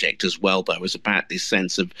Brexit project as well, though, was about this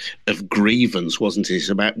sense of grievance, wasn't it? It's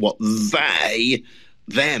about what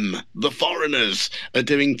them, the foreigners, are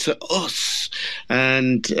doing to us.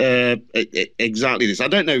 And exactly this. I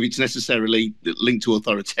don't know if it's necessarily linked to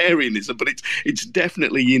authoritarianism, but it's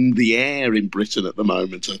definitely in the air in Britain at the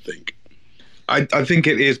moment, I think. I think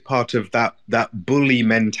it is part of that bully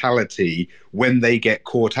mentality when they get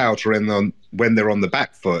caught out or when they're on the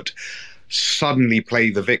back foot, suddenly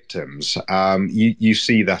play the victims. You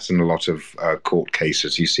see that in a lot of court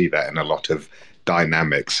cases. You see that in a lot of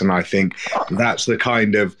dynamics. And I think that's the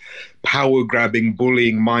kind of power-grabbing,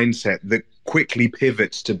 bullying mindset that quickly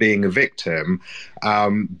pivots to being a victim.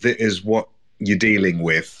 That is what you're dealing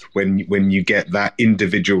with when you get that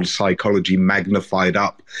individual psychology magnified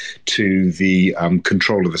up to the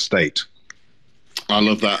control of the state. I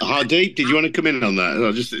love that. Hardeep, did you want to come in on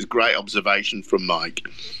that? Just this great observation from Mike.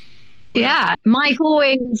 Yeah, Mike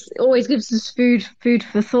always gives us food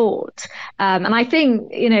for thought. And I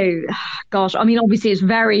think, gosh, I mean, obviously it's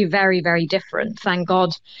very, very, very different. Thank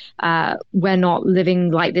God we're not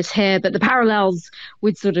living like this here. But the parallels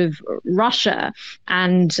with sort of Russia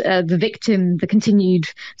and the continued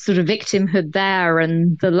sort of victimhood there,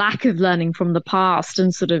 and the lack of learning from the past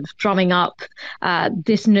and sort of drumming up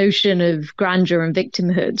this notion of grandeur and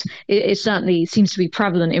victimhood, it certainly seems to be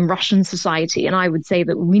prevalent in Russian society. And I would say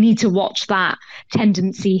that we need to watch that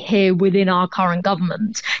tendency here within our current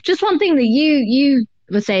government. Just one thing that you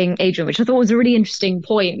were saying, Adrian, which I thought was a really interesting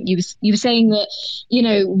point. You were saying that,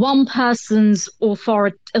 one person's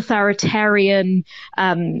authoritarian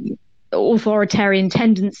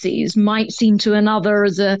tendencies might seem to another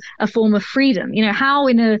as a form of freedom. How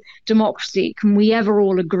in a democracy can we ever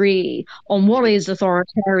all agree on what is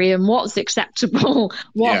authoritarian, what's acceptable,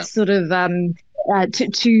 what's sort of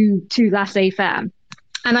too laissez-faire?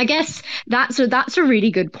 And I guess that's a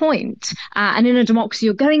really good point. And in a democracy,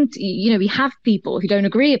 you're going to, we have people who don't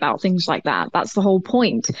agree about things like that. That's the whole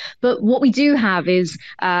point. But what we do have is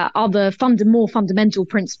other more fundamental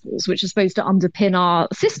principles which are supposed to underpin our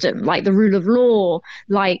system, like the rule of law,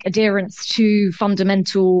 like adherence to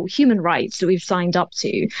fundamental human rights that we've signed up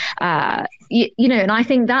to. And I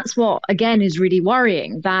think that's what, again, is really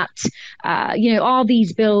worrying, that, are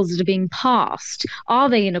these bills that are being passed, are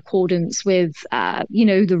they in accordance with,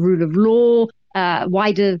 the rule of law,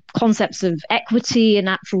 wider concepts of equity and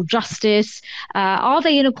natural justice? Are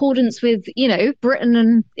they in accordance with, Britain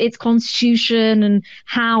and its constitution and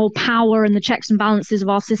how power and the checks and balances of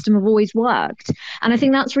our system have always worked? And I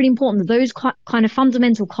think that's really important, that those kind of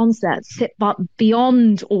fundamental concepts sit but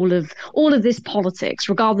beyond all of this politics,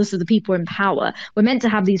 regardless of the people in power. We're meant to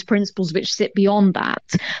have these principles which sit beyond that.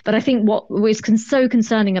 But I think what is so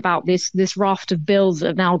concerning about this raft of bills that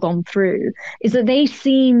have now gone through is that they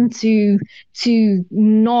seem to to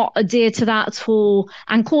not adhere to that at all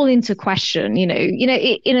and call into question, in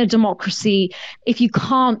a democracy, if you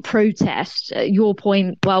can't protest, your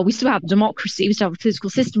point, well, we still have a democracy, we still have a political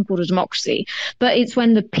system called a democracy, but it's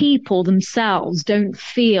when the people themselves don't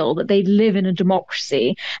feel that they live in a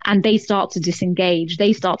democracy and they start to disengage,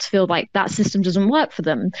 they start to feel like that system doesn't work for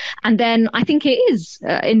them. And then I think it is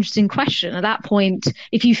an interesting question at that point,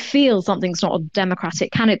 if you feel something's not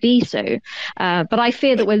democratic, can it be so? But I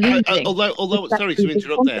fear that we're losing. Although sorry to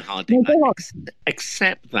interrupt there, Hardy. No,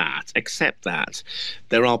 accept that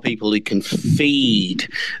there are people who can feed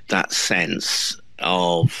that sense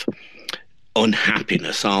of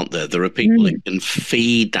unhappiness, aren't there? There are people who can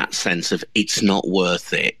feed that sense of it's not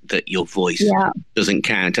worth it, that your voice doesn't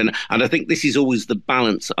count. And I think this is always the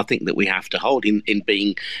balance I think that we have to hold in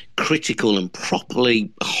being critical and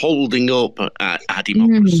properly holding up our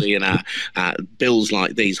democracy and our bills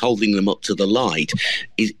like these, holding them up to the light,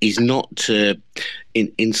 is not to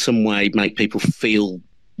in some way make people feel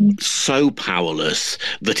so powerless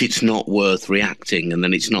that it's not worth reacting and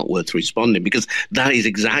then it's not worth responding, because that is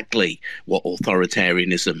exactly what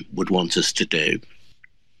authoritarianism would want us to do.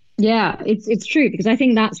 Yeah, it's true, because I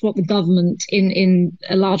think that's what the government in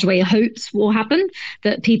a large way hopes will happen,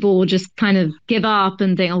 that people will just kind of give up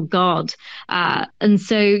and think, oh God. And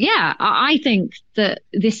so, yeah, I think that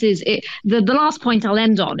this is it. The last point I'll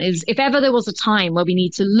end on is, if ever there was a time where we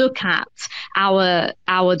need to look at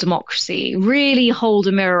our democracy, really hold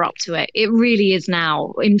a mirror up to it, it really is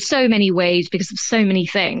now, in so many ways, because of so many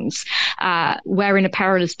things. We're in a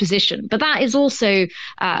perilous position. But that is also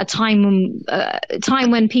a time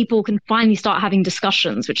when people can finally start having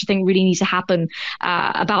discussions, which I think really need to happen,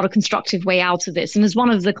 about a constructive way out of this. And as one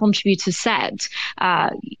of the contributors said,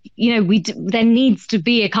 there needs to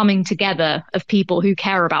be a coming together of people who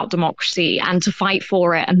care about democracy and to fight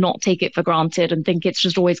for it and not take it for granted and think it's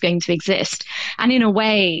just always going to exist. And in a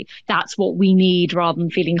way, that's what we need, rather than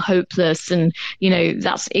feeling hopeless. And,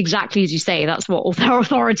 that's exactly as you say, that's what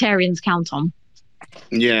authoritarians count on.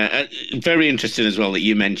 Yeah, very interesting as well that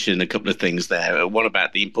you mentioned a couple of things there. One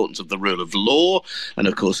about the importance of the rule of law. And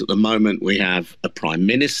of course, at the moment, we have a prime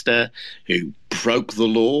minister who broke the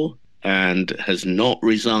law and has not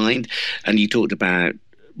resigned. And you talked about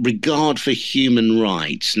regard for human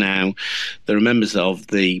rights. Now, there are members of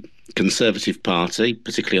the Conservative Party,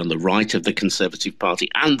 particularly on the right of the Conservative Party,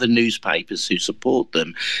 and the newspapers who support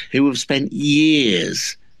them, who have spent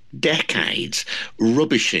decades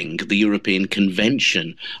rubbishing the European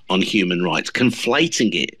Convention on Human Rights,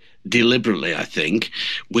 conflating it deliberately, I think,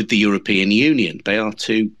 with the European Union. They are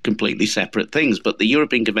two completely separate things. But the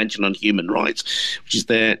European Convention on Human Rights, which is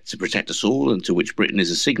there to protect us all and to which Britain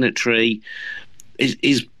is a signatory,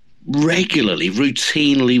 is regularly,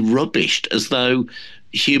 routinely rubbished as though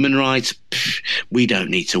human rights, we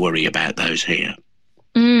don't need to worry about those here.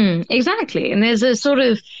 Exactly. And there's a sort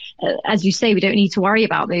of, as you say, we don't need to worry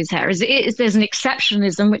about those here. There's an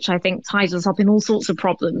exceptionalism, which I think ties us up in all sorts of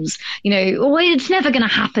problems. It's never going to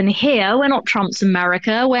happen here. We're not Trump's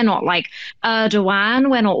America. We're not like Erdogan.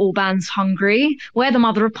 We're not Orban's Hungary. We're the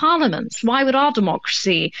mother of parliaments. Why would our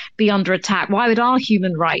democracy be under attack? Why would our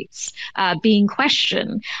human rights be in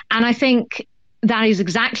question? And I think that is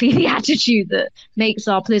exactly the attitude that makes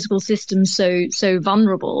our political system so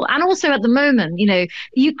vulnerable. And also at the moment,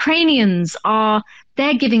 Ukrainians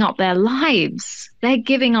they're giving up their lives. They're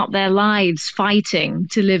giving up their lives fighting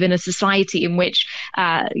to live in a society in which,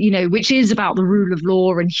 which is about the rule of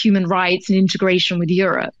law and human rights and integration with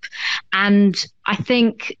Europe. And I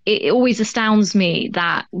think it always astounds me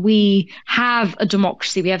that we have a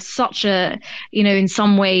democracy. We have such a, in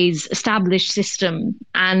some ways, established system,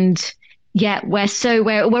 and yet we're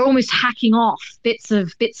almost hacking off bits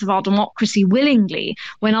of our democracy willingly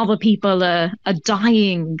when other people are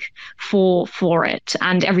dying for it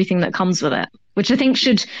and everything that comes with it, which I think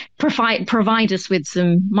should provide us with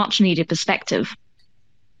some much needed perspective.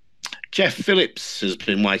 Jeff Phillips has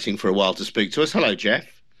been waiting for a while to speak to us. Hello, Jeff.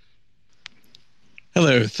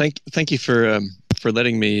 Hello. Thank you for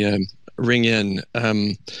letting me ring in.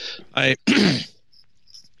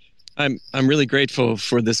 I'm really grateful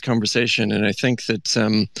for this conversation, and I think that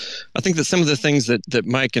some of the things that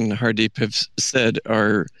Mike and Hardeep have said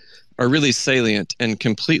are really salient and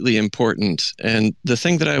completely important. And the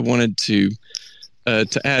thing that I wanted to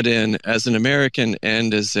add in, as an American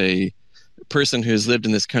and as a person who has lived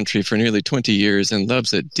in this country for nearly 20 years and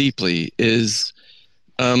loves it deeply, is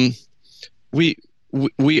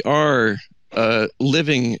we are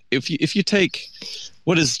living. If you take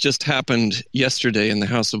what has just happened yesterday in the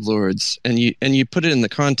House of Lords, and you put it in the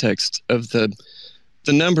context of the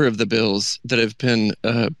number of the bills that have been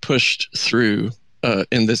pushed through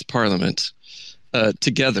in this Parliament,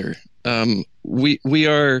 together. We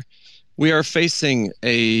are facing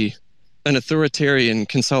an authoritarian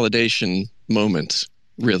consolidation moment.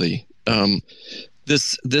 Really,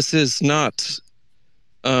 this is not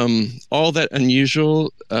all that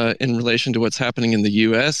unusual in relation to what's happening in the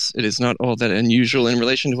U.S. It is not all that unusual in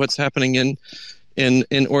relation to what's happening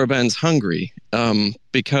in Orban's Hungary,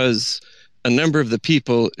 because a number of the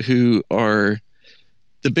people who are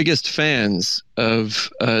the biggest fans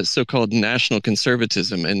of so-called national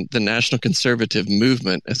conservatism and the national conservative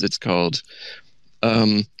movement, as it's called,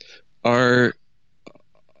 are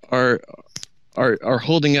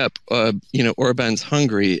holding up, Orban's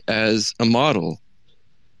Hungary as a model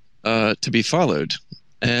to be followed.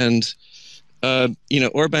 And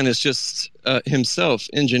Orban has just himself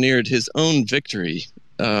engineered his own victory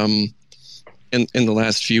in the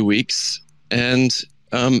last few weeks, and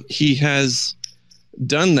he has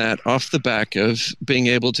done that off the back of being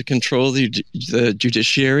able to control the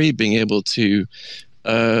judiciary, being able to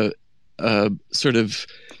sort of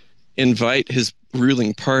invite his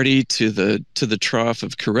ruling party to the trough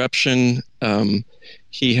of corruption.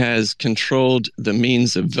 He has controlled the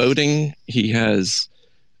means of voting. He has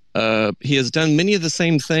done many of the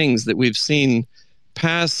same things that we've seen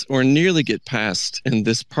pass or nearly get passed in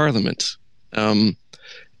this parliament. And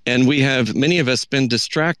many of us been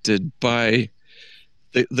distracted by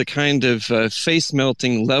the kind of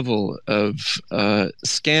face-melting level of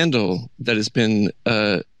scandal that has been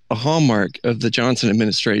a hallmark of the Johnson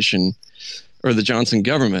administration or the Johnson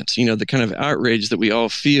government. The kind of outrage that we all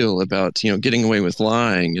feel about, getting away with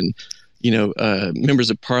lying, and, members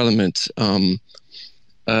of parliament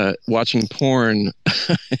watching porn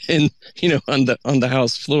on the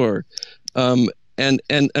House floor. And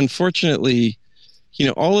unfortunately,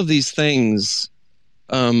 all of these things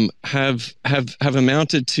have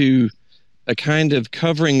amounted to a kind of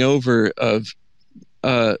covering over of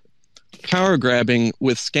power grabbing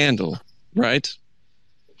with scandal, right?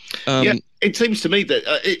 Yeah, it seems to me that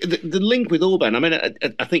the link with Orban, I mean,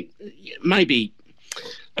 I think maybe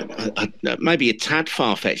a tad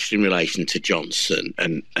far-fetched in relation to Johnson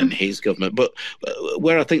and his government, but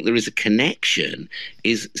where I think there is a connection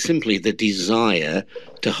is simply the desire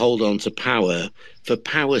to hold on to power for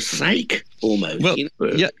power's sake, almost. Well,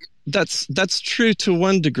 yeah, that's true to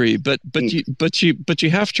one degree, but you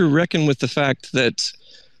have to reckon with the fact that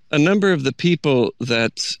a number of the people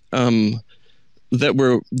that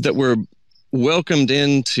were welcomed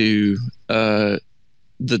into the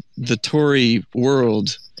Tory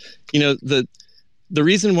world, the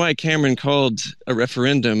reason why Cameron called a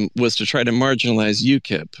referendum was to try to marginalize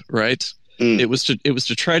UKIP, right? It was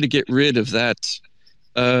to try to get rid of that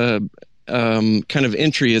kind of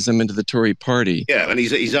entryism into the Tory party. Yeah, and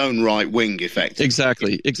he's his own right wing, effectively.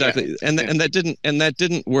 Exactly. Yeah. And that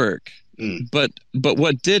didn't work. But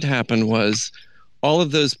what did happen was all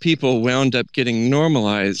of those people wound up getting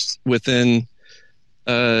normalized within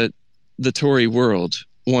the Tory world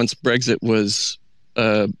once Brexit was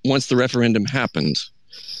once the referendum happened.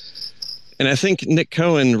 And I think Nick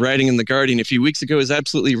Cohen, writing in The Guardian a few weeks ago, is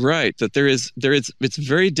absolutely right that it's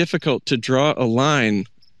very difficult to draw a line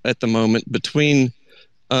at the moment between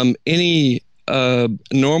any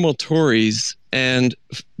normal Tories and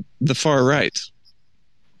the far right.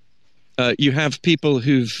 You have people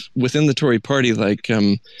who've within the Tory party, like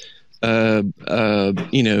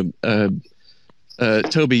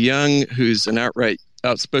Toby Young, who's an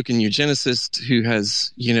outspoken eugenicist, who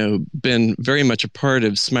has been very much a part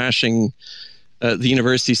of smashing the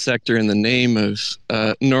university sector in the name of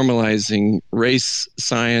normalizing race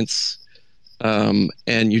science and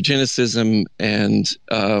eugenicism, and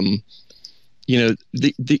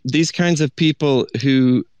these kinds of people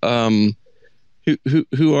who are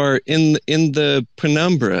in the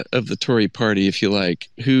penumbra of the Tory party, if you like.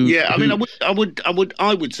 I would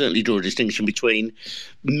certainly draw a distinction between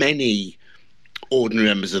many ordinary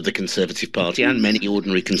members of the Conservative Party and many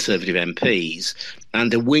ordinary Conservative MPs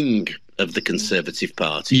and a wing of the Conservative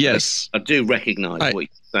Party. Yes, I do recognise what you're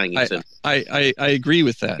saying. I agree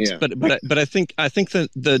with that. Yeah. But I think that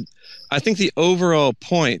the overall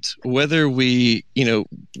point, whether we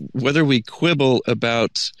quibble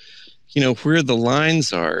about where the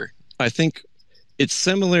lines are, I think it's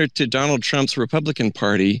similar to Donald Trump's Republican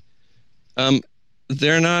Party.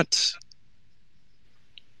 They're not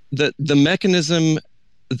the mechanism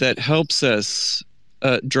that helps us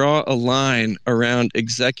draw a line around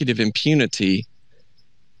executive impunity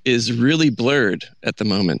is really blurred at the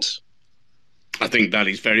moment. I think that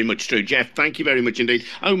is very much true. Jeff, thank you very much indeed.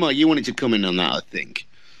 Omar, you wanted to come in on that, I think.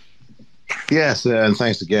 Yes, and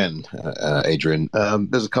thanks again, Adrian.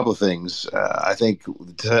 There's a couple of things. I think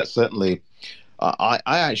certainly I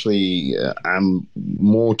actually am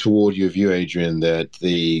more toward your view, Adrian, that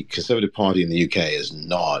the Conservative Party in the UK is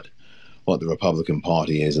not what the Republican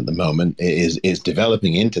Party is at the moment. It is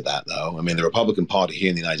developing into that, though. I mean, the Republican Party here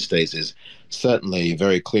in the United States is certainly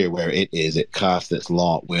very clear where it is. It casts its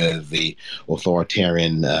lot with the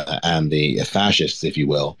authoritarian and the fascists, if you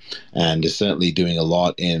will, and is certainly doing a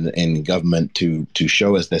lot in government to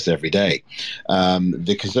show us this every day.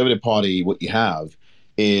 The Conservative Party, what you have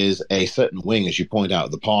is a certain wing, as you point out,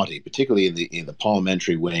 of the party, particularly in the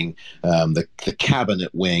parliamentary wing, the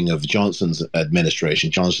cabinet wing of Johnson's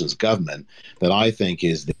administration, Johnson's government, that I think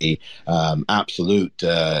is the absolute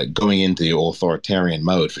going into the authoritarian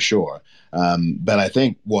mode for sure. But I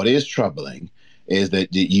think what is troubling is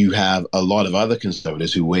that you have a lot of other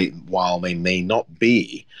conservatives who, while they may not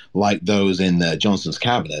be like those in Johnson's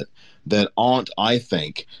cabinet, that aren't, I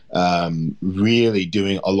think, really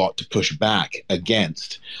doing a lot to push back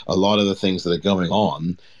against a lot of the things that are going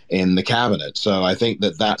on in the cabinet. So I think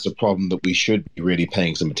that that's a problem that we should be really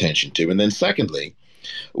paying some attention to. And then secondly,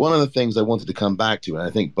 one of the things I wanted to come back to, and I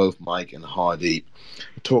think both Mike and Hardeep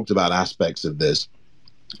talked about aspects of this,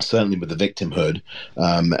 certainly with the victimhood,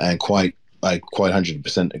 and I quite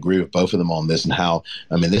 100% agree with both of them on this, and how,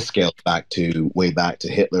 I mean, this scales way back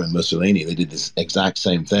to Hitler and Mussolini. They did this exact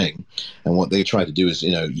same thing. And what they tried to do is,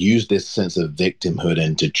 use this sense of victimhood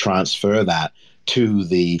and to transfer that to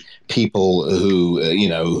the people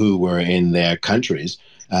who were in their countries,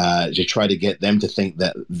 to try to get them to think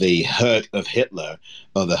that the hurt of Hitler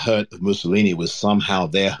or the hurt of Mussolini was somehow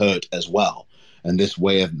their hurt as well. And this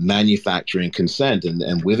way of manufacturing consent.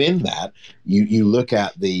 And within that, you look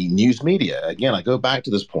at the news media. Again, I go back to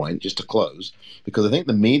this point just to close, because I think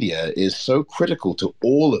the media is so critical to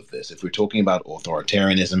all of this. If we're talking about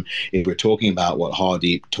authoritarianism, if we're talking about what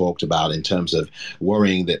Hardeep talked about in terms of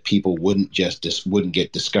worrying that people wouldn't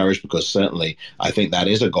get discouraged, because certainly I think that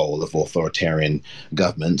is a goal of authoritarian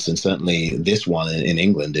governments, and certainly this one in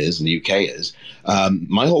England is, and the UK is.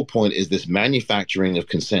 My whole point is this manufacturing of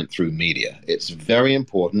consent through media. It's very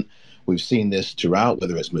important. We've seen this throughout,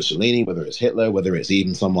 whether it's Mussolini, whether it's Hitler, whether it's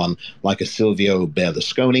even someone like a Silvio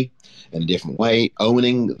Berlusconi in a different way,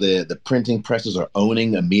 owning the printing presses or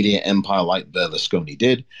owning a media empire like Berlusconi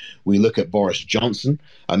did. We look at Boris Johnson.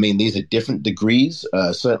 I mean, these are different degrees,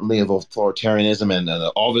 certainly of authoritarianism, and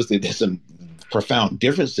obviously there's some profound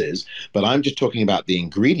differences, but I'm just talking about the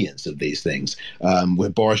ingredients of these things.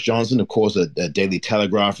 With Boris Johnson, of course, a Daily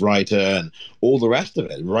Telegraph writer and all the rest of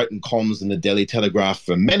it, writing columns in the Daily Telegraph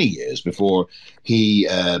for many years before he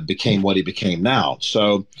became what he became now.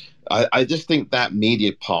 So I just think that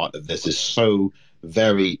media part of this is so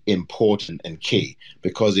very important and key,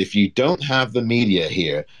 because if you don't have the media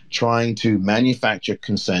here trying to manufacture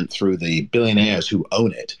consent through the billionaires who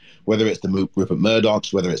own it, whether it's the Rupert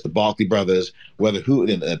Murdochs, whether it's the Barclay brothers,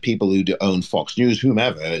 the people who own Fox News,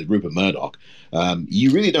 whomever, Rupert Murdoch,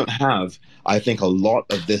 you really don't have, I think, a lot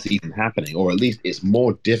of this even happening, or at least it's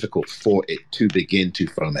more difficult for it to begin to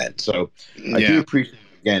foment. So I do appreciate,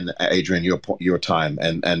 again, Adrian, your time,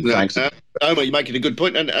 and thanks. Omar, you're making a good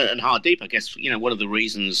point, and Hardeep, I guess, one of the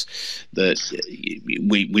reasons that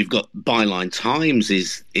we've got Byline Times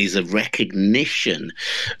is a recognition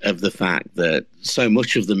of the fact that so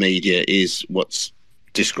much of the media is what's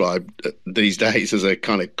described these days as a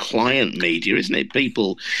kind of client media, isn't it?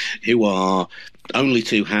 People who are only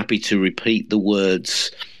too happy to repeat the words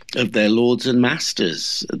of their lords and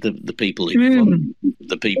masters, the people who fund,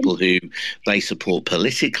 the people who they support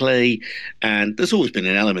politically. And there's always been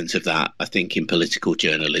an element of that, I think, in political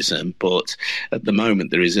journalism. But at the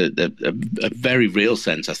moment, there is a very real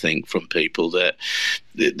sense, I think, from people that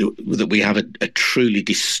we have a truly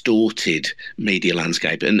distorted media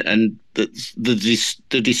landscape. And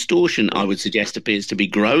the distortion, I would suggest, appears to be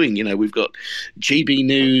growing. We've got GB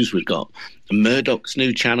News, we've got Murdoch's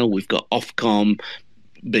new channel, we've got Ofcom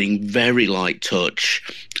being very light touch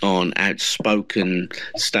on outspoken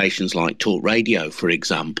stations like Talk Radio, for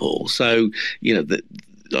example. So,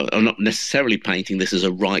 I'm not necessarily painting this as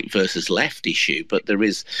a right versus left issue, but there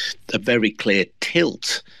is a very clear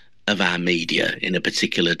tilt of our media in a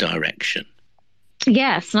particular direction.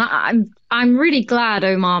 Yes, I'm really glad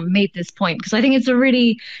Omar made this point, because I think it's a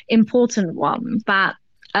really important one, that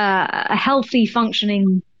a healthy,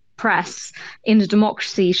 functioning press in a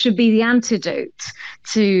democracy should be the antidote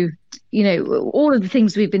to all of the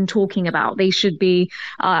things we've been talking about. They should be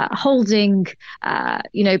holding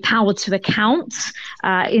power to account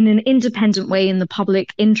in an independent way in the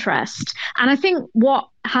public interest. And I think what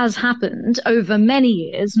has happened over many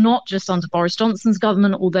years, not just under Boris Johnson's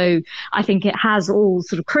government, although I think it has all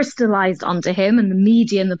sort of crystallized under him, and the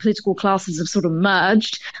media and the political classes have sort of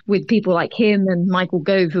merged with people like him and Michael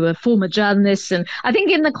Gove, who are former journalists. And I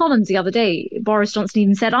think in the Commons the other day, Boris Johnson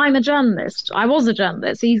even said, I'm a journalist. I was a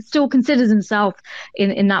journalist. He still considers himself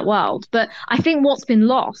in that world. But I think what's been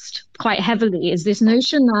lost quite heavily is this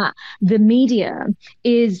notion that the media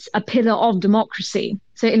is a pillar of democracy.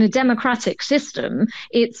 So in a democratic system,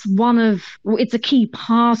 it's a key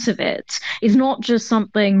part of it. It's not just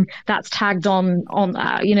something that's tagged on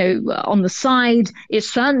the side. It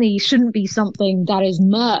certainly shouldn't be something that is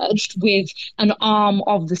merged with an arm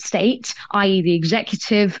of the state, i.e. the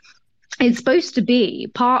executive. It's supposed to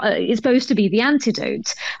be the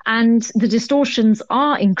antidote, and the distortions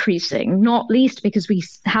are increasing, not least because we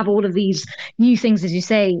have all of these new things, as you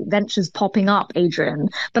say, ventures popping up, Adrian.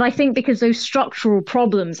 But I think because those structural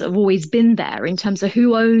problems have always been there in terms of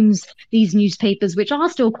who owns these newspapers, which are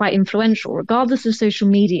still quite influential, regardless of social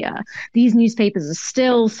media. These newspapers are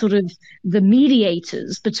still sort of the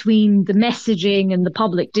mediators between the messaging and the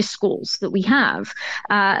public discourse that we have.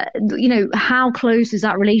 How close is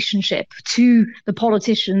that relationship to the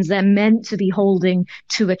politicians they're meant to be holding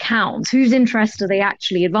to account? Whose interest are they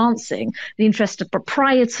actually advancing? The interest of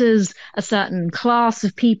proprietors, a certain class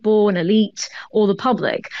of people, an elite, or the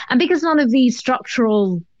public? And because none of these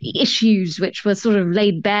structural issues, which were sort of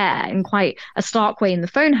laid bare in quite a stark way in the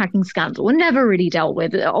phone hacking scandal, were never really dealt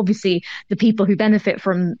with. Obviously, the people who benefit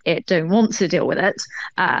from it don't want to deal with it.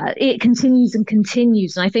 It continues and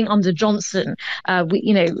continues. And I think under Johnson,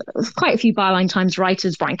 quite a few Byline Times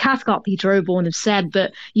writers, Brian Cathcart, Peter Oborne, have said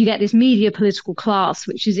that you get this media political class,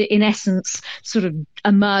 which is in essence sort of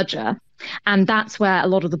a merger. And that's where a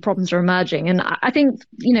lot of the problems are emerging. And I think,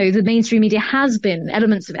 the mainstream media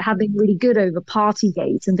elements of it have been really good over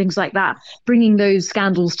Partygate and things like that, bringing those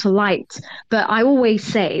scandals to light. But I always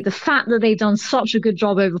say the fact that they've done such a good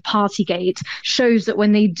job over Partygate shows that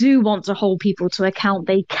when they do want to hold people to account,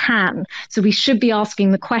 they can. So we should be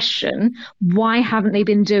asking the question, why haven't they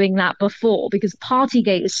been doing that before? Because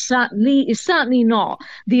Partygate is certainly not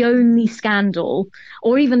the only scandal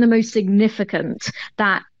or even the most significant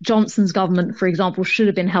that Johnson's government, for example, should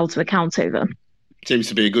have been held to account over. Seems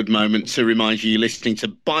to be a good moment to remind you you're listening to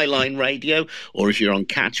Byline Radio, or if you're on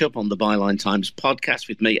catch up on the Byline Times podcast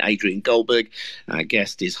with me, Adrian Goldberg. Our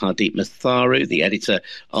guest is Hardeep Matharu, the editor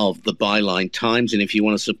of the Byline Times. And if you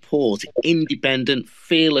want to support independent,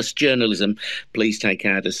 fearless journalism, please take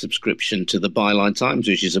out a subscription to the Byline Times,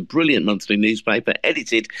 which is a brilliant monthly newspaper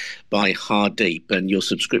edited by Hardeep. And your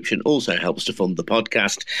subscription also helps to fund the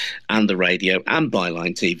podcast and the radio and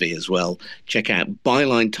Byline TV as well. Check out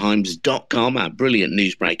bylinetimes.com, our brilliant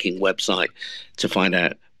news-breaking website, to find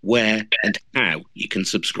out where and how you can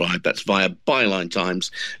subscribe. That's via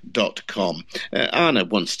bylinetimes.com. Anna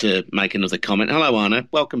wants to make another comment. Hello, Anna.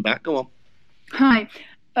 Welcome back. Go on. Hi.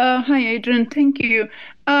 Hi, Adrian. Thank you.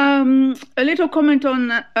 A little comment on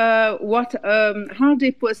what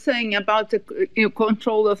Hardeep was saying about the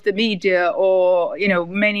control of the media, or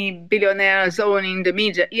many billionaires owning the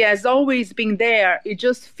media. It has always been there. It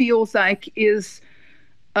just feels like is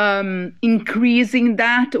increasing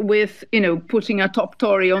that with putting a top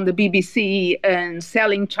story on the BBC and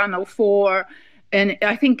selling Channel 4, and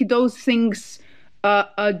I think those things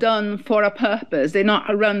are done for a purpose. They're not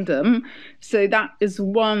random. So that is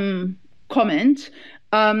one comment.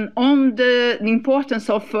 On the importance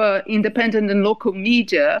of independent and local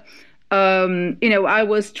media, I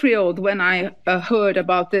was thrilled when I heard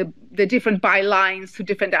about the different bylines to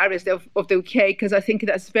different areas of the UK, because I think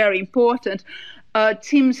that's very important.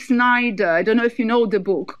 Tim Snyder, I don't know if you know the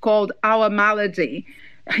book called Our Malady.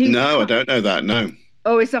 No, I don't know that, no.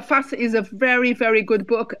 Oh, it's a very, very good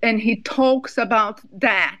book, and he talks about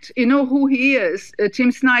that. You know who he is?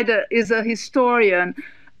 Tim Snyder is a historian,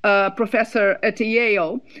 professor at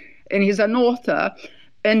Yale, and he's an author.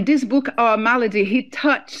 And this book, Our Malady, he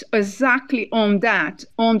touched exactly on that,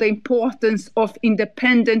 on the importance of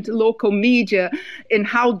independent local media and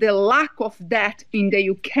how the lack of that in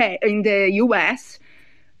the US,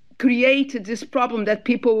 created this problem that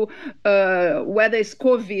people, whether it's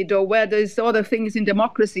COVID or whether it's other things in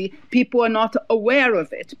democracy, people are not aware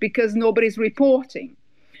of it because nobody's reporting.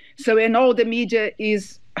 So, and all the media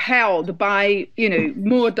is held by,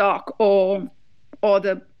 Murdoch or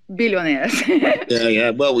the billionaires.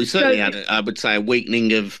 Yeah. Well, we certainly had, I would say, a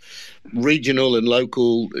weakening of regional and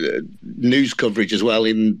local news coverage as well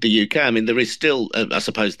in the UK. I mean, there is still, I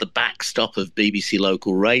suppose, the backstop of BBC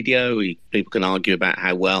Local Radio. People can argue about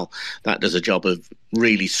how well that does a job of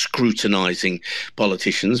really scrutinising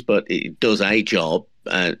politicians, but it does a job.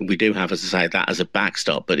 we do have, as I say, that as a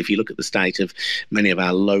backstop. But if you look at the state of many of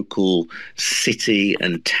our local city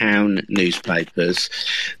and town newspapers,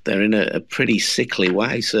 they're in a pretty sickly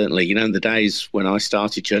way, certainly. You know, in the days when I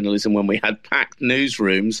started journalism, when we had packed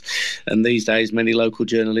newsrooms, and these days many local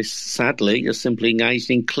journalists, sadly, are simply engaged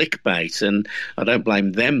in clickbait. And I don't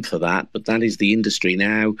blame them for that, but that is the industry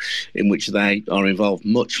now in which they are involved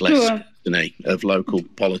much less. Sure. Of local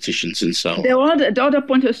politicians and so on. The other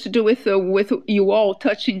point has to do with you all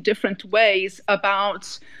touching different ways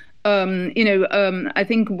about, I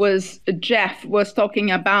think was Jeff was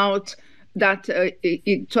talking about that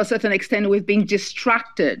to a certain extent we've been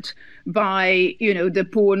distracted by, the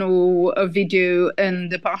porno video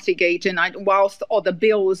and the Partygate, and whilst other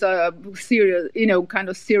bills are serious,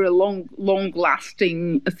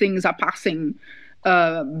 long-lasting things are passing,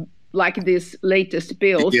 like this latest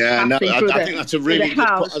bill. Yeah, no, I think that's a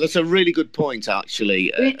really good point,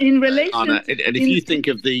 actually. In relation, Anna, and if you think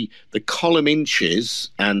of the column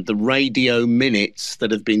inches and the radio minutes that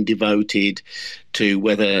have been devoted to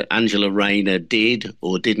whether Angela Rayner did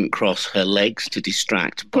or didn't cross her legs to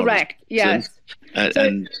distract. Correct. Yes.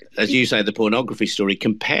 And as you say, the pornography story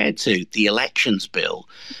compared to the elections bill,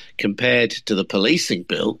 compared to the policing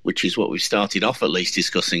bill, which is what we've started off at least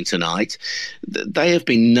discussing tonight, they have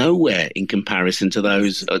been nowhere in comparison to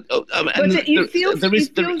those. Let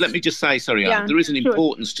me just say, sorry, Anne, there is an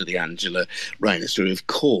importance to the Angela Rayner story, of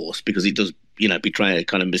course, because it does betray a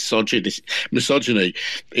kind of misogyny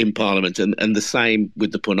in Parliament, and the same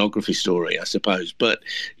with the pornography story, I suppose. But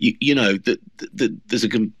there's a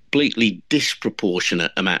completely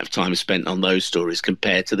disproportionate amount of time spent on those stories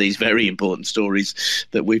compared to these very important stories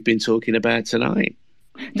that we've been talking about tonight.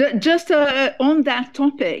 Just on that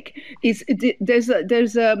topic, there's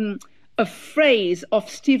a phrase of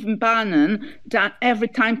Stephen Bannon that every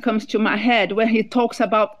time comes to my head, where he talks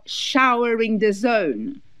about showering the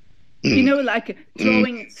zone. Like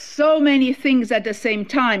throwing so many things at the same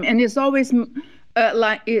time, and it's always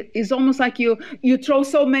it's almost like you throw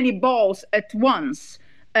so many balls at once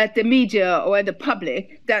at the media or at the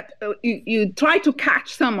public that you try to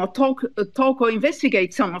catch some or talk or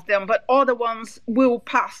investigate some of them, but other ones will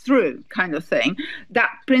pass through, kind of thing. That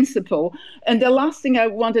principle. And the last thing I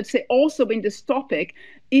wanted to say, also in this topic,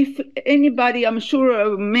 if anybody, I'm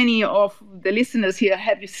sure many of the listeners here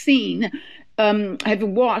have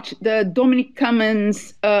watched the Dominic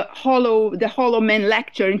Cummings the Hollow Man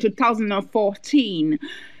lecture in 2014,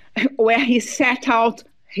 where he set out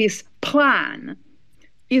his plan.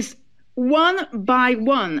 Is one by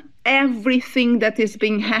one everything that has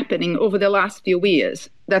been happening over the last few years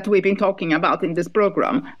that we've been talking about in this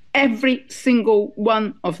program, every single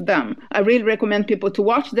one of them. I really recommend people to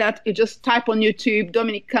watch that. You just type on YouTube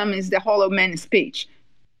Dominic Cummings the Hollow Man speech.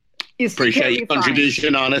 Appreciate your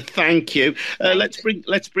contribution, Anna. Thank you. Let's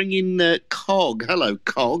bring in Cog. Hello,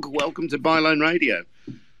 Cog. Welcome to Byline Radio.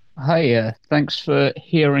 Hi, thanks for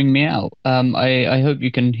hearing me out. I hope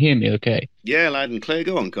you can hear me okay. Yeah, loud and clear.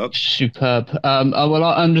 Go on, Cog. Superb. Well,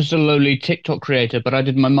 I'm just a lowly TikTok creator, but I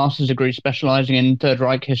did my master's degree specializing in Third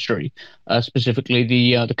Reich history, specifically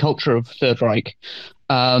the culture of Third Reich.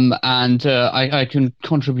 I can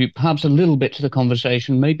contribute perhaps a little bit to the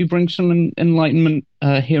conversation, maybe bring some enlightenment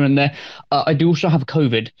here and there. I do also have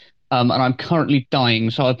COVID, and I'm currently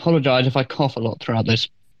dying, so I apologize if I cough a lot throughout this.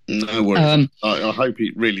 No worries. I hope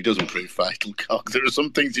it really doesn't prove fatal, Cog. There are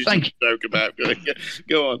some things you should joke about.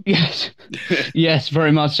 Go on. Yes. Yes,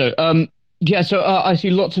 very much so. So I see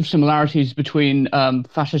lots of similarities between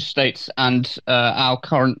fascist states and our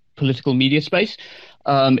current political media space.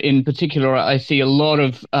 In particular, I see a lot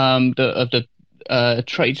of the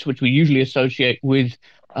traits which we usually associate with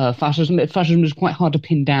fascism. Fascism is quite hard to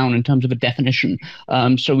pin down in terms of a definition.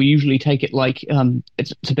 So we usually take it like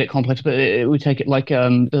it's a bit complex, but we take it like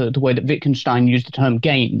the way that Wittgenstein used the term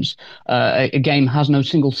games. A game has no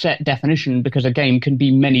single set definition because a game can be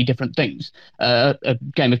many different things. A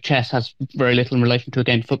game of chess has very little in relation to a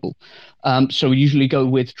game of football. So we usually go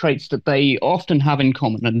with traits that they often have in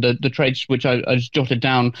common. And the traits which I just jotted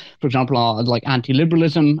down, for example, are like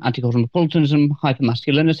anti-liberalism, anti-cosmopolitanism,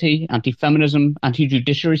 hypermasculinity, anti-feminism,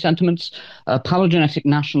 anti-judiciary sentiments, palingenetic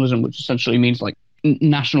nationalism, which essentially means like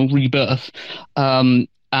national rebirth, and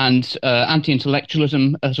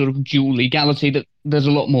anti-intellectualism, a sort of dual legality. There's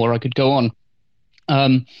a lot more. I could go on.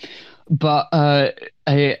 But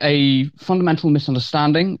a fundamental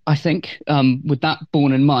misunderstanding, I think, with that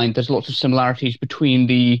borne in mind, there's lots of similarities between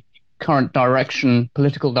the current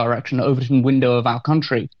political direction, Overton window of our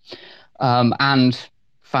country, and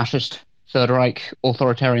fascist Third Reich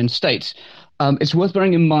authoritarian states. It's worth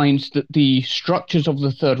bearing in mind that the structures of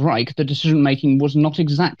the Third Reich, the decision-making was not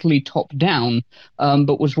exactly top-down,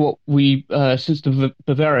 but was what we, since the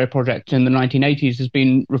Bavaria Project in the 1980s, has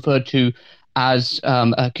been referred to as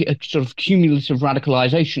a sort of cumulative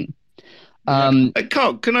radicalization.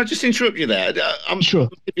 Carl, can I just interrupt you there? Sure.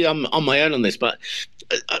 Maybe I'm on my own on this, but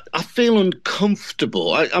I feel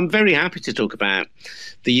uncomfortable. I'm very happy to talk about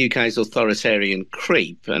the UK's authoritarian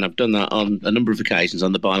creep, and I've done that on a number of occasions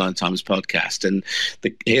on the Byline Times podcast, and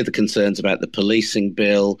hear the concerns about the policing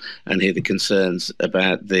bill, and hear the concerns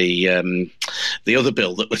about the other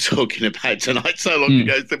bill that we're talking about tonight. So long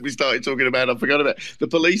ago that we started talking about, I forgot about the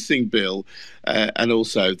policing bill, and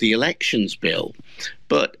also the elections bill.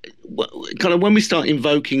 But kind of when we start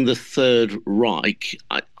invoking the Third Reich,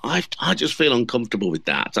 I just feel uncomfortable with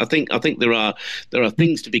that. I think there are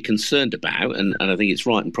things to be concerned about, and I think it's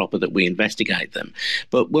right and proper that we investigate them.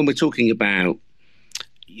 But when we're talking about,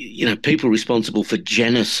 people responsible for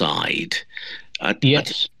genocide,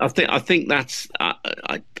 yes, I think that's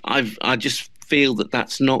I just feel that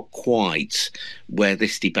that's not quite where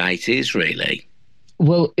this debate is really.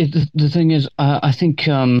 Well, the thing is, I think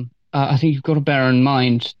you've got to bear in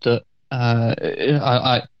mind that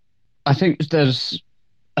I think there's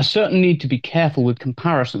a certain need to be careful with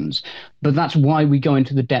comparisons, but that's why we go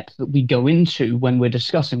into the depth that we go into when we're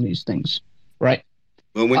discussing these things, right?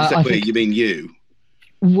 Well, when you say we, you mean you?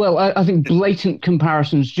 Well, I think blatant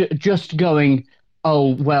comparisons, just going,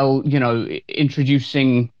 oh, well,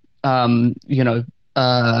 introducing, for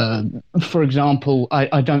example,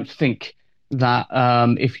 I don't think that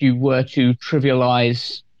if you were to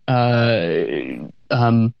trivialize the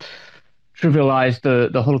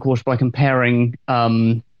Holocaust by comparing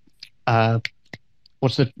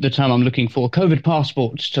what's the term I'm looking for, COVID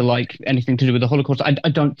passports to like anything to do with the Holocaust, I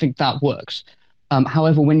don't think that works.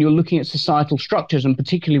 However, when you're looking at societal structures, and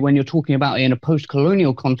particularly when you're talking about in a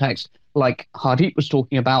post-colonial context, like Hardeep was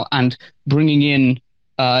talking about, and bringing in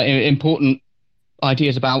important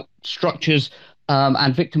ideas about structures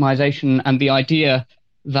and victimization, and the idea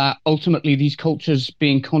that ultimately these cultures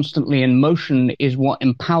being constantly in motion is what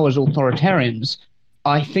empowers authoritarians,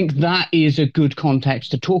 I think that is a good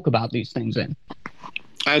context to talk about these things in.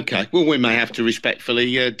 Okay, well, we may have to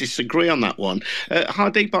respectfully disagree on that one.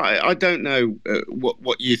 Hardeep, I don't know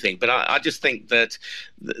what you think, but I just think that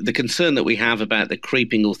the concern that we have about the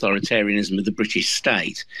creeping authoritarianism of the British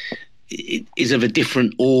state is of a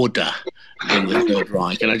different order than the Third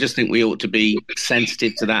Reich, and I just think we ought to be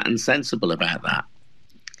sensitive to that and sensible about that.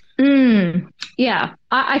 Yeah,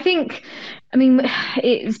 I think,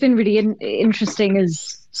 it's been really interesting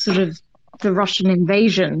as sort of the Russian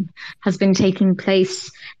invasion has been taking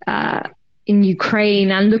place in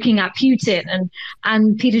Ukraine, and looking at Putin,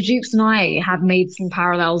 and Peter Jukes and I have made some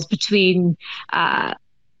parallels between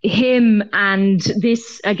him and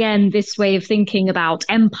this way of thinking about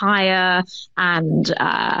empire and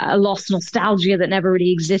a lost nostalgia that never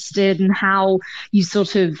really existed, and how you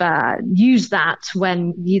sort of use that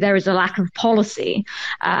when there is a lack of policy,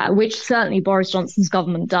 which certainly Boris Johnson's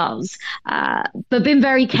government does, but been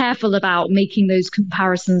very careful about making those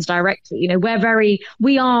comparisons directly.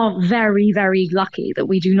 We are very, very lucky that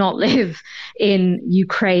we do not live in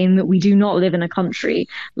Ukraine, that we do not live in a country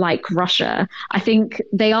like Russia. I think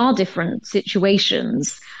they are different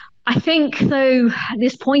situations. I think, though,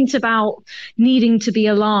 this point about needing to be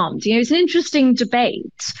alarmed, it's an interesting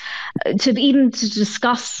debate to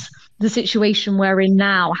discuss the situation we're in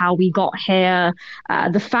now, how we got here,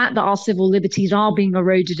 the fact that our civil liberties are being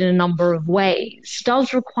eroded in a number of ways,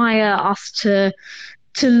 does require us to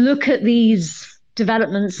look at these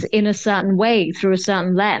developments in a certain way, through a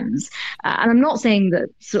certain lens. And I'm not saying that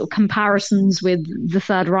sort of comparisons with the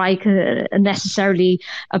Third Reich are necessarily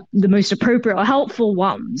the most appropriate or helpful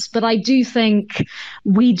ones, but I do think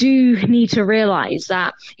we do need to realize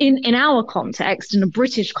that in our context, in a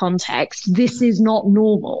British context, this is not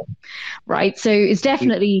normal, right? So it's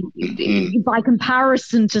definitely, by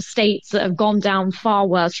comparison to states that have gone down far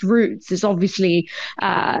worse routes, it's obviously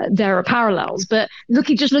there are parallels, but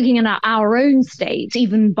looking at our own state,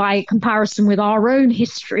 even by comparison with our own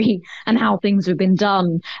history and how things have been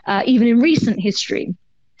done, even in recent history,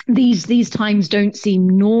 these times don't seem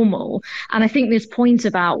normal. And I think this point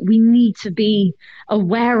about we need to be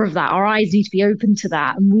aware of that, our eyes need to be open to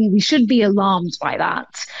that, and we should be alarmed by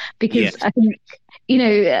that, because I think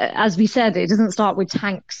as we said, it doesn't start with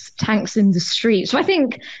tanks in the street. So I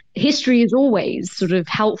think history is always sort of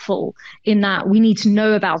helpful in that we need to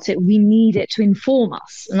know about it. We need it to inform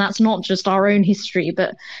us. And that's not just our own history,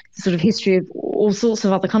 but sort of history of all sorts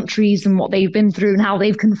of other countries and what they've been through and how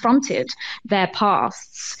they've confronted their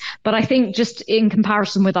pasts. But I think just in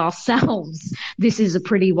comparison with ourselves, this is a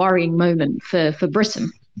pretty worrying moment for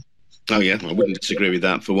Britain. Oh, yeah, I wouldn't disagree with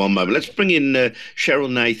that for one moment. Let's bring in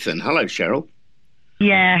Cheryl Nathan. Hello, Cheryl.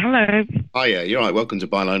 Yeah, hello. Hiya, you're right. Welcome to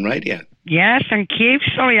Byline Radio. Yeah, thank you.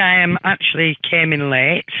 Sorry, I actually came in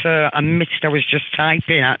late, so I was just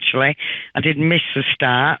typing, actually. I did miss the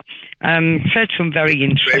start. Heard some very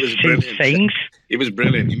interesting things. It was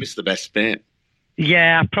brilliant. You missed the best bit.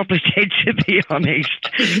 Yeah, I probably did, to be honest.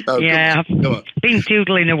 Yeah, come on. I've been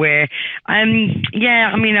doodling away. Yeah,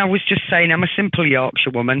 I mean, I was just saying, I'm a simple Yorkshire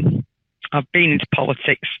woman. I've been into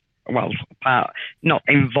politics, well, not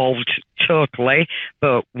involved totally,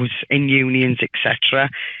 but was in unions, etc.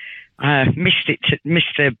 Missed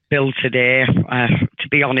the bill today. To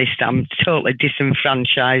be honest, I'm totally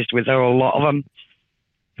disenfranchised with a lot of them.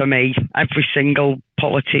 For me, every single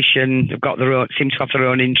politician seem to have their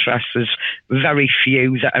own interests. There's very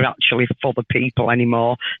few that are actually for the people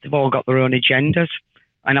anymore. They've all got their own agendas,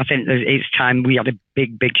 and I think that it's time we had a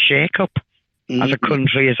big shake-up as a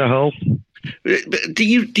country as a whole. But do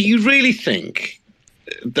you really think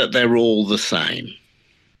that they're all the same?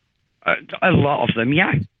 A lot of them,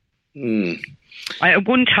 yeah. At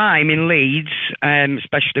one time in Leeds,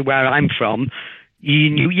 especially where I'm from, you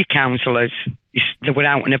knew your councillors. They were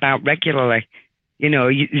out and about regularly. They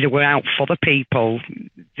were out for the people.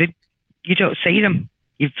 You don't see them.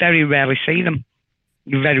 You very rarely see them.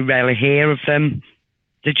 You very rarely hear of them.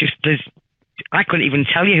 I couldn't even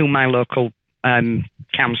tell you who my local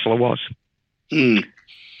councillor was. And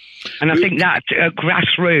I think that at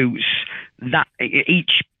grassroots, that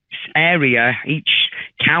each area, each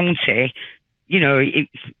county, if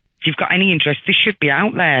you've got any interest, they should be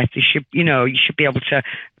out there. They should, you should be able to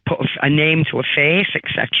put a name to a face,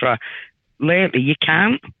 etc. Lately, you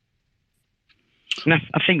can't. And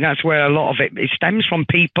I think that's where a lot of it stems from.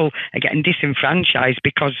 People are getting disenfranchised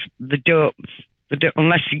because they don't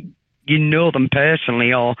unless you know them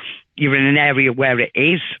personally or you're in an area where it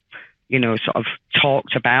is, sort of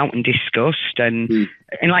talked about and discussed. And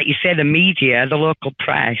like you say, the media, the local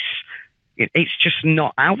press, it's just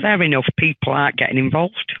not out there enough. People aren't getting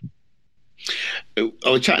involved. I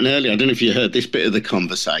was chatting earlier, I don't know if you heard this bit of the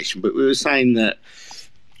conversation, but we were saying that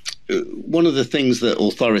one of the things that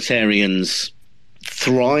authoritarians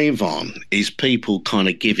thrive on is people kind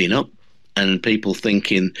of giving up and people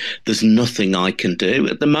thinking there's nothing I can do.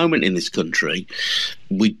 At the moment in this country,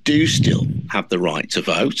 we do still have the right to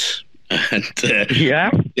vote. And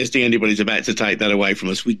just think anybody's about to take that away from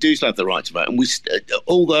us. We do still have the right to vote, and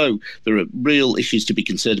although there are real issues to be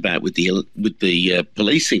concerned about with the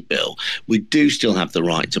policing bill, we do still have the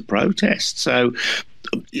right to protest. So,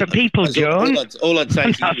 but people don't. All I'd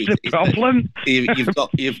say to you is the problem. You've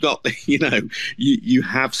got you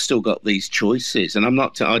have still got these choices, and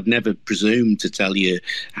I'd never presume to tell you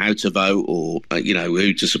how to vote or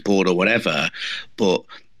who to support or whatever, but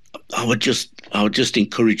I would just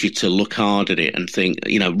encourage you to look hard at it and think,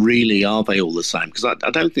 really, are they all the same? Because I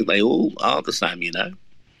don't think they all are the same,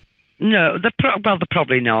 No, they're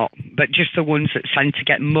probably not, but just the ones that tend to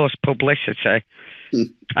get most publicity.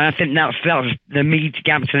 And I think that's the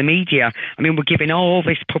gap to the media. I mean, we're giving all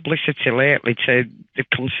this publicity lately to the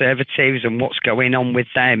Conservatives and what's going on with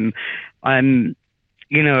them. It's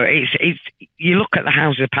you look at the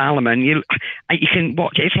House of Parliament, you can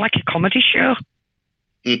watch it. It's like a comedy show.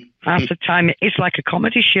 Half the time it is like a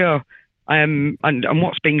comedy show, and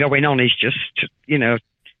what's been going on is just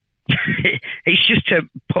it's just to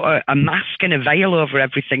put a mask and a veil over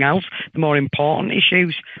everything else, the more important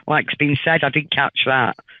issues. Like's been said, I did catch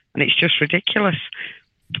that, and it's just ridiculous.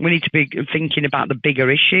 We need to be thinking about the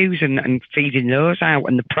bigger issues and feeding those out,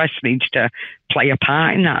 and the press needs to play a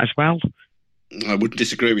part in that as well. I wouldn't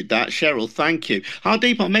disagree with that. Cheryl, thank you.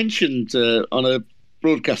 Hardeep, I mentioned on a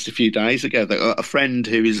broadcast a few days ago that a friend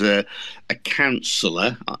who is a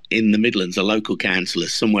councillor in the Midlands, a local councillor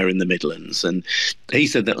somewhere in the Midlands, and he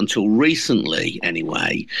said that until recently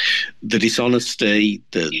anyway, the dishonesty,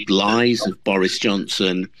 the lies of Boris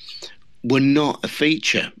Johnson were not a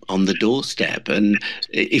feature on the doorstep. And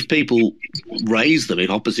if people raise them, if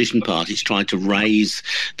opposition parties try to raise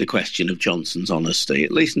the question of Johnson's honesty,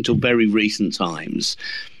 at least until very recent times,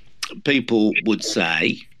 people would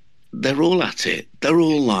say, they're all at it. They're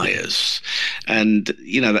all liars. And,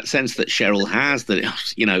 that sense that Cheryl has, that,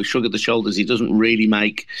 shrug of the shoulders, it doesn't really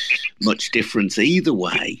make much difference either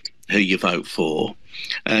way. who you vote for.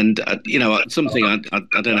 And, something I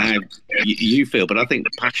don't know how you feel, but I think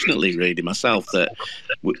passionately, really, myself, that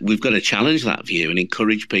we've got to challenge that view and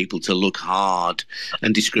encourage people to look hard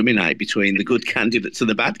and discriminate between the good candidates and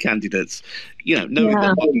the bad candidates. Knowing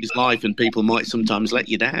that life is life and people might sometimes let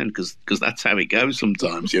you down because that's how it goes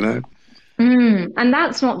sometimes, And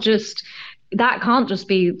that's not just... That can't just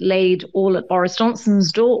be laid all at Boris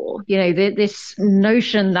Johnson's door. This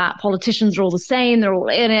notion that politicians are all the same, they're all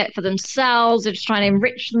in it for themselves, they're just trying to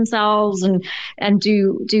enrich themselves and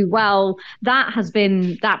do well. That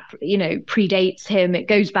predates him. It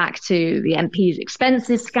goes back to the MP's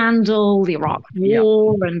expenses scandal, the Iraq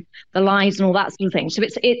War, and the lies and all that sort of thing. So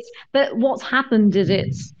but what's happened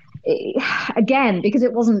is again, because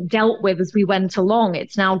it wasn't dealt with as we went along,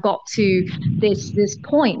 it's now got to this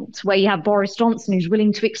point where you have Boris Johnson who's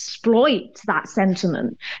willing to exploit that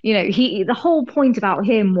sentiment. The whole point about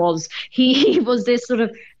him was he was this sort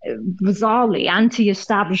of bizarrely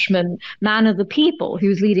anti-establishment man of the people who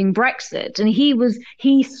was leading Brexit, and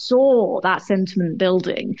he saw that sentiment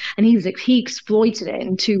building, and he exploited it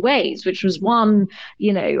in two ways, which was one,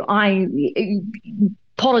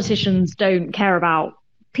 politicians don't care about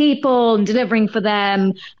people and delivering for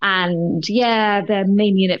them, and they're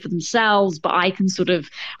mainly in it for themselves, but I can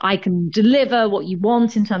deliver what you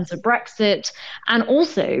want in terms of Brexit. And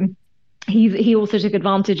also he also took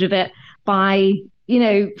advantage of it by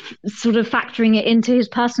sort of factoring it into his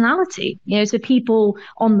personality. So people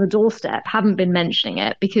on the doorstep haven't been mentioning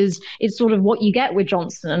it because it's sort of what you get with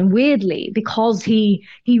Johnson. And weirdly, because he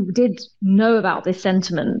did know about this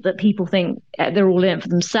sentiment that people think they're all in it for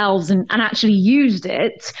themselves and actually used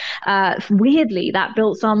it, weirdly, that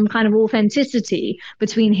built some kind of authenticity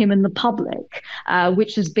between him and the public,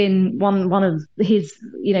 which has been one of his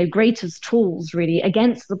greatest tools, really,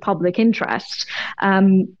 against the public interest.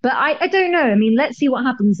 But I don't know. I mean, let's see what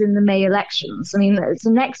happens in the May elections. I mean,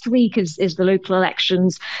 so next week is the local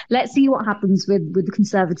elections. Let's see what happens with the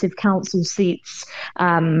Conservative council seats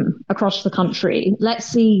across the country. Let's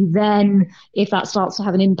see then if that starts to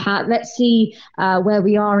have an impact. Let's see where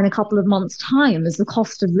we are in a couple of months' time as the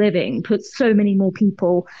cost of living puts so many more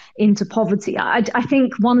people into poverty. I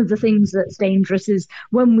think one of the things that's dangerous is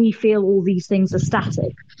when we feel all these things are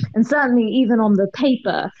static. And certainly even on the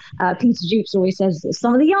paper, Peter Jukes always says that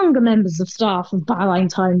some of the younger members of staff of Byline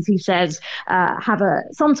Times, he says,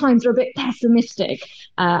 sometimes are a bit pessimistic.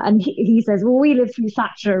 And he says, well, we lived through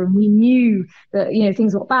Thatcher and we knew that,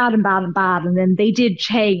 things got bad and bad and bad, and then they did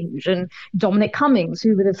change. And Dominic Cummings,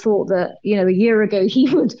 who would have thought that, a year ago he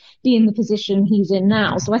would be in the position he's in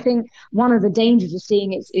now. So I think one of the dangers of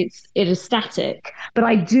seeing it is static. But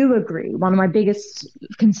I do agree, one of my biggest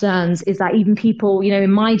concerns is that even people,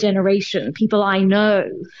 in my generation, people I know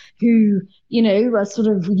who, are sort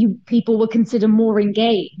of people would consider more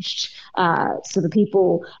engaged, sort of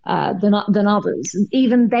people than others.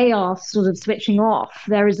 Even they are sort of switching off.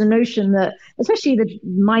 There is a notion that, especially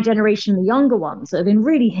my generation, the younger ones, that have been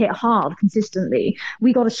really hit hard consistently.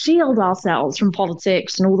 We got to shield ourselves from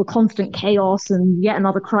politics and all the constant chaos and yet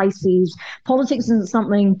another crises. Politics isn't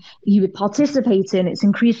something you would participate in. It's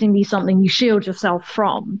increasingly something you shield yourself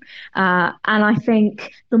from. And I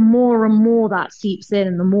think the more and more that seeps in,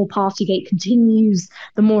 and the more Partygate continues,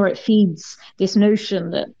 the more it feeds this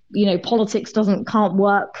notion that, politics can't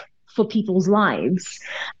work for people's lives.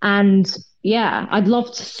 And I'd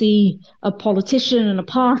love to see a politician and a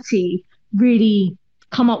party really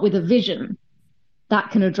come up with a vision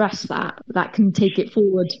that can address that can take it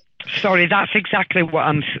forward. Sorry, that's exactly what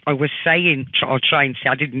I was saying, or trying to say.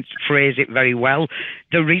 I didn't phrase it very well.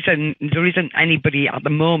 There isn't anybody at the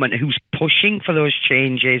moment who's pushing for those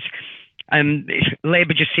changes.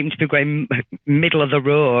 Labour just seems to be going middle of the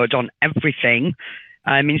road on everything.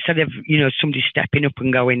 Instead of, somebody stepping up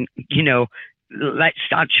and going, let's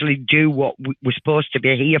actually do what we're supposed to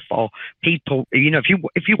be here for. People, if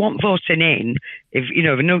you want voting in, if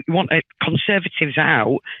you want Conservatives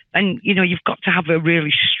out, then you've got to have a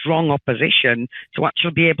really strong opposition to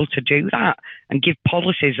actually be able to do that and give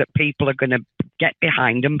policies that people are going to get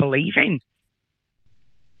behind and believe in.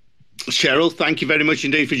 Cheryl, thank you very much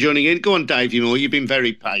indeed for joining in. Go on, Davey Moore. You've been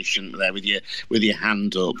very patient there with your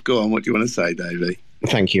hand up. Go on, what do you want to say, Davey?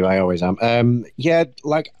 Thank you. I always am. I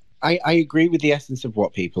agree with the essence of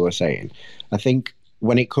what people are saying. I think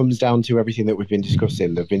when it comes down to everything that we've been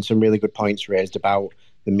discussing, there have been some really good points raised about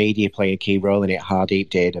the media playing a key role in it. Hardeep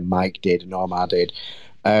did, and Mike did, and Omar did.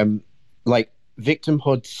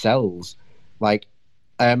 Victimhood sells. I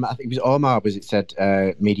think it was Omar,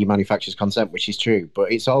 said media manufactures consent, which is true,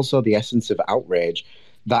 but it's also the essence of outrage.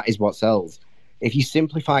 That is what sells. if you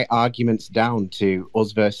simplify arguments down to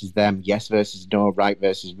us versus them, yes versus no, right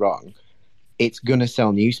versus wrong, it's going to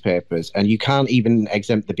sell newspapers. And you can't even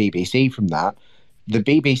exempt the BBC from that. The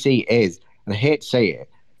BBC is, and I hate to say it,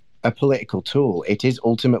 a political tool. It is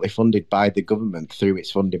ultimately funded by the government through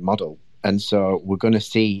its funding model. And so we're going to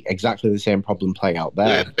see exactly the same problem play out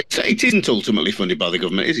there. Yeah, it isn't ultimately funded by the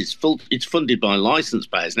government, is it? It's funded by licence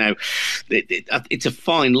payers. Now, it's a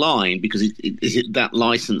fine line because that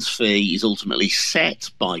licence fee is ultimately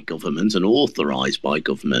set by government and authorised by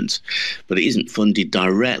government, but it isn't funded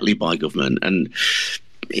directly by government. And,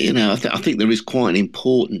 I think there is quite an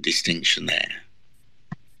important distinction there.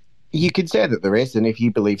 You could say that there is, and if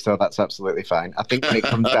you believe so, that's absolutely fine. I think when it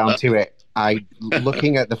comes down to it,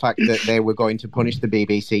 looking at the fact that they were going to punish the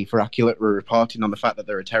BBC for accurately reporting on the fact that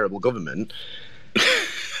they're a terrible government,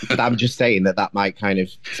 I'm just saying that might kind of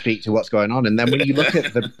speak to what's going on. And then when you look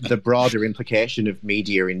at the broader implication of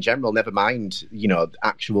media in general, never mind,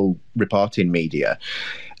 actual reporting media,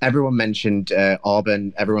 everyone mentioned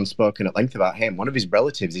Orban, everyone's spoken at length about him. One of his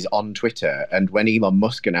relatives is on Twitter, and when Elon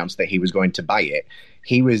Musk announced that he was going to buy it,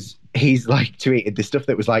 he's like tweeted this stuff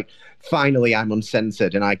that was like, finally I'm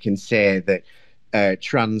uncensored and I can say that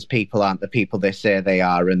trans people aren't the people they say they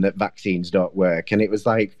are and that vaccines don't work. And it was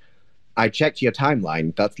like, I checked your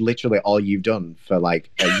timeline. That's literally all you've done for like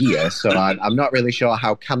a year. So I'm not really sure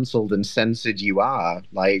how cancelled and censored you are.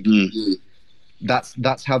 Like,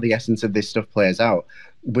 that's how the essence of this stuff plays out.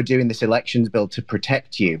 We're doing this elections bill to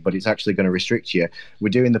protect you, but it's actually going to restrict you. We're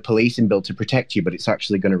doing the policing bill to protect you, but it's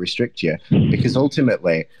actually going to restrict you. Because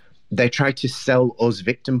ultimately, they try to sell us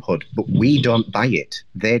victimhood, but we don't buy it.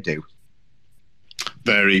 They do.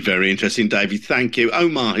 Very, very interesting, David. Thank you.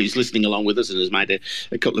 Omar, who's listening along with us and has made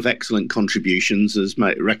a couple of excellent contributions, has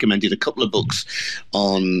recommended a couple of books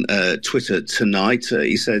on Twitter tonight.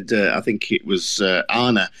 He said, I think it was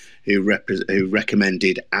Anna who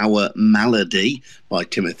recommended Our Malady by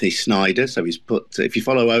Timothy Snyder. So he's put, if you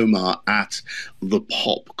follow Omar at The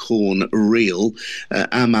Popcorn Reel,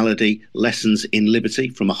 Our Malady, Lessons in Liberty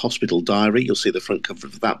from a Hospital Diary. You'll see the front cover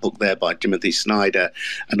of that book there by Timothy Snyder,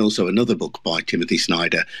 and also another book by Timothy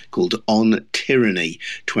Snyder called On Tyranny,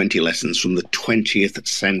 20 Lessons from the 20th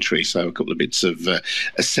Century. So a couple of bits of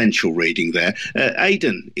essential reading there.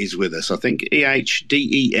 Aidan is with us, I think,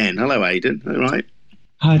 E-H-D-E-N. Hello, Aidan. All right.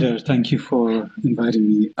 Hi there. Thank you for inviting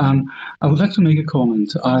me. I would like to make a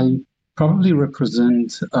comment. I probably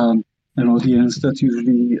represent an audience that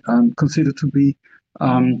usually considered to be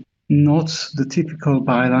not the typical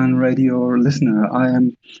byline radio listener. I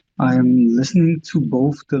am listening to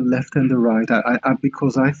both the left and the right.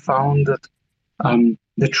 Because I found that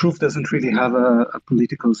the truth doesn't really have a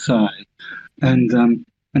political side,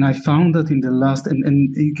 and I found that in the last,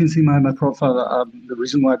 and you can see my profile, the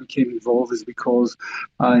reason why I became involved is because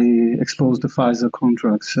I exposed the Pfizer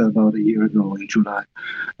contracts about a year ago in July.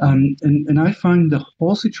 And I find the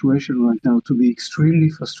whole situation right now to be extremely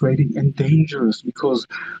frustrating and dangerous, because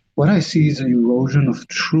what I see is an erosion of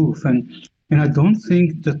truth. And I don't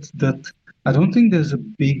think I don't think there's a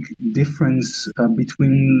big difference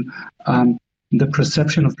between the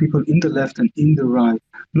perception of people in the left and in the right.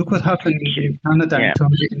 Look what happened in Canada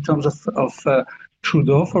in terms of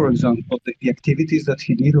Trudeau, for example, the activities that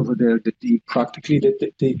he did over there, the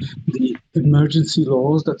emergency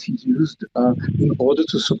laws that he used in order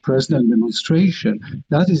to suppress the demonstration.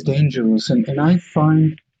 That is dangerous. And I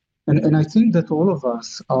find, and I think that all of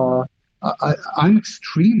us are, I'm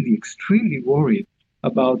extremely, extremely worried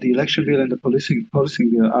about the election bill and the policing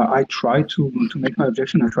bill. I try to make my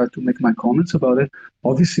objection. I try to make my comments about it.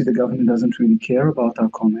 Obviously, the government doesn't really care about our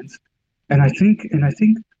comments, and I think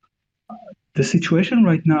the situation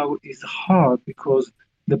right now is hard because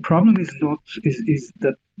the problem is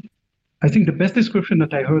that I think the best description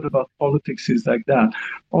that I heard about politics is like that.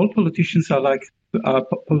 All politicians are like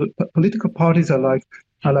political parties are like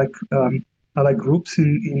groups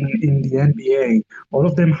in the NBA. All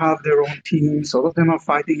of them have their own teams. All of them are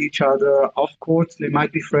fighting each other. Off court, they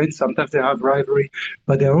might be friends. Sometimes they have rivalry,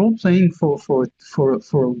 but they're all playing for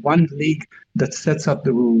one league that sets up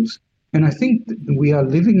the rules. And I think we are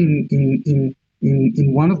living in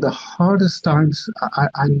one of the hardest times.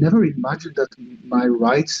 I never imagined that my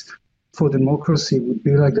rights for democracy would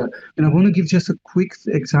be like that. And I want to give just a quick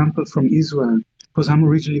example from Israel, because I'm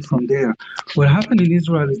originally from there. What happened in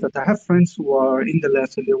Israel is that I have friends who are in the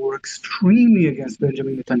left, and they were extremely against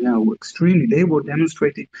Benjamin Netanyahu, extremely. They were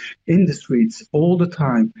demonstrating in the streets all the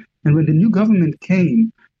time. And when the new government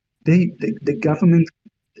came, the government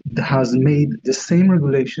has made the same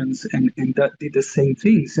regulations and that did the same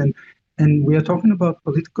things. And we are talking about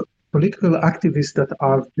political activists that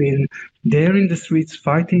have been there in the streets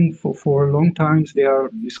fighting for a long time. They are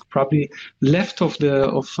probably left of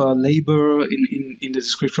labor in the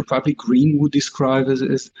description, probably Green would describe as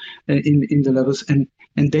in the levels, and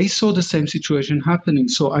they saw the same situation happening.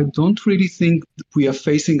 So I don't really think we are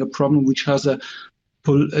facing a problem which has that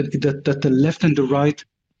the left and the right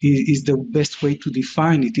is the best way to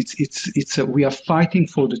define it. We are fighting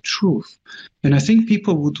for the truth, and I think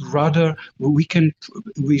people would rather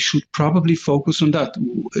we should probably focus on that.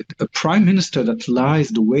 A prime minister that lies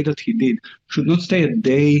the way that he did should not stay a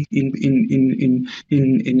day in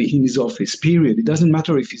his office. Period. It doesn't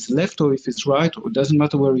matter if he's left or if it's right, or it doesn't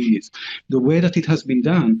matter where he is. The way that it has been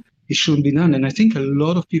done, it shouldn't be done, and I think a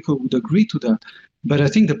lot of people would agree to that. But I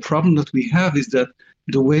think the problem that we have is that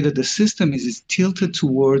the way that the system is tilted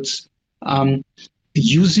towards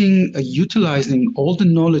utilizing all the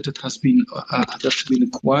knowledge that has been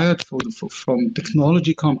acquired from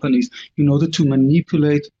technology companies in order to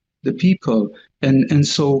manipulate the people, and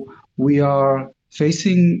so we are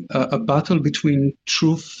facing a battle between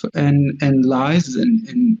truth and lies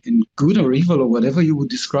and good or evil or whatever you would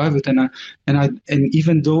describe it. And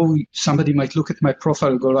even though somebody might look at my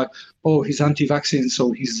profile and go like, oh, he's anti-vaccine,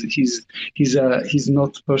 so he's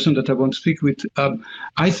not a person that I want to speak with.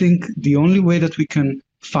 I think the only way that we can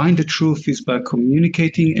find the truth is by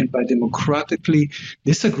communicating and by democratically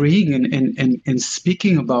disagreeing and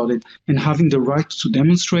speaking about it and having the right to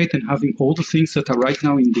demonstrate and having all the things that are right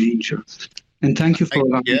now in danger. And thank you for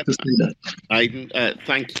allowing me to say that. Aidan,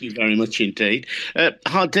 thank you very much indeed.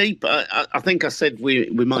 Hardeep, I think I said we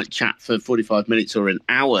might chat for 45 minutes or an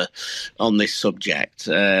hour on this subject,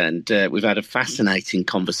 and we've had a fascinating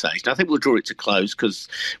conversation. I think we'll draw it to close because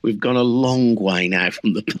we've gone a long way now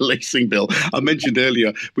from the policing bill. I mentioned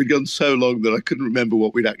earlier we'd gone so long that I couldn't remember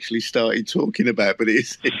what we'd actually started talking about, but it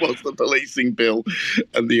was the policing bill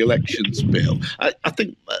and the elections bill. I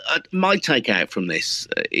think my takeout from this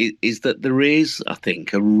is that there is, I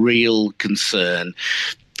think, a real concern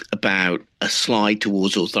about a slide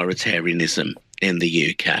towards authoritarianism in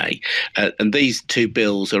the UK. And these two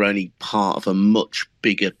bills are only part of a much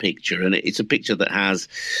bigger picture. And it's a picture that has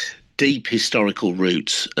deep historical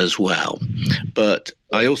roots as well. But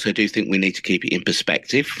I also do think we need to keep it in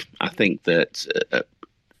perspective. I think that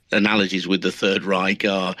analogies with the Third Reich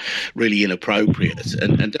are really inappropriate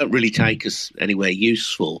and don't really take us anywhere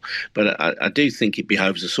useful. But I do think it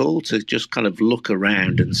behoves us all to just kind of look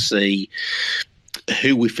around and see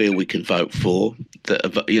who we feel we can vote for,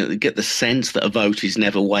 that, get the sense that a vote is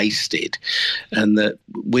never wasted, and that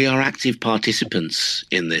we are active participants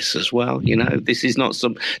in this as well. This is not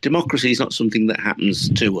democracy is not something that happens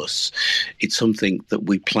to us. It's something that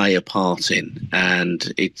we play a part in,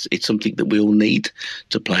 and it's something that we all need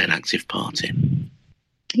to play an active part in.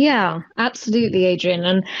 Yeah, absolutely,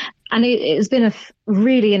 Adrian. And it's been a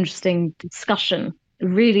really interesting discussion.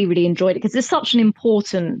 Really, really enjoyed it because it's such an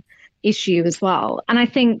important issue as well. And I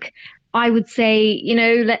think I would say,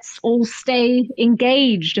 let's all stay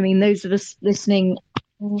engaged. I mean, those of us listening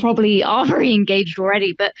probably are very engaged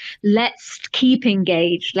already, but let's keep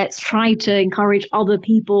engaged. Let's try to encourage other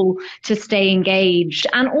people to stay engaged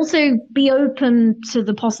and also be open to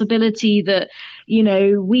the possibility that,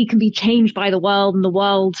 we can be changed by the world and the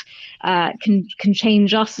world can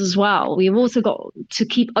change us as well. We've also got to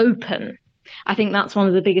keep open. I think that's one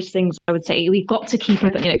of the biggest things I would say. We've got to keep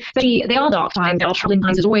open. They are dark times, they are troubling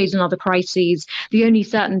times. There's always another crises. The only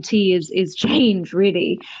certainty is change,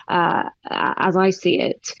 really, as I see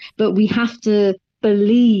it. But we have to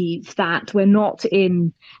believe that we're not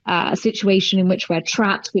in a situation in which we're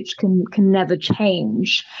trapped, which can never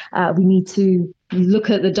change. We need to look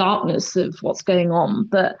at the darkness of what's going on,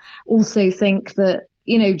 but also think that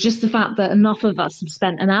just the fact that enough of us have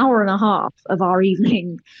spent an hour and a half of our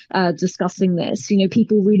evening discussing this,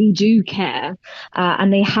 people really do care,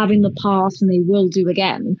 and they have in the past and they will do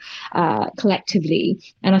again collectively.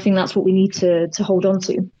 And I think that's what we need to hold on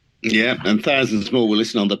to. Yeah, and thousands more will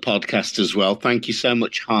listen on the podcast as well. Thank you so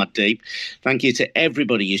much, Hardeep. Thank you to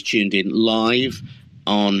everybody who's tuned in live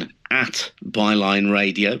on at Byline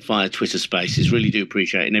Radio via Twitter Spaces. Really do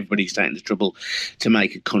appreciate it. And everybody's taking the trouble to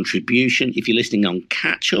make a contribution. If you're listening on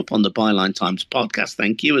Catch Up on the Byline Times podcast,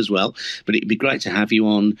 thank you as well. But it'd be great to have you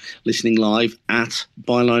on listening live at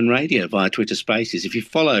Byline Radio via Twitter Spaces. If you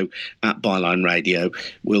follow at Byline Radio,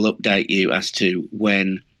 we'll update you as to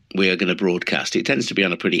when we are going to broadcast. It tends to be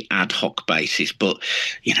on a pretty ad hoc basis, but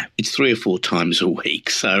it's 3 or 4 times a week.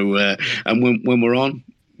 So, and when we're on,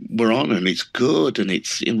 we're on, and it's good, and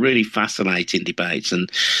it's really fascinating debates,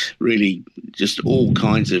 and really just all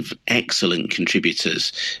kinds of excellent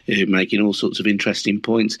contributors making all sorts of interesting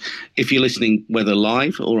points. If you're listening, whether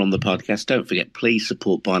live or on the podcast, don't forget, please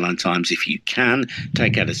support Byline Times if you can.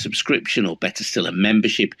 Take out a subscription, or better still, a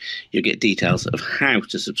membership. You'll get details of how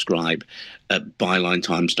to subscribe at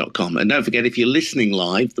bylinetimes.com. And don't forget, if you're listening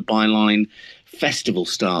live, the Byline Festival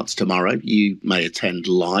starts tomorrow. You may attend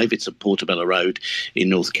live. It's at Portobello Road in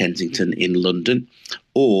North Kensington in London,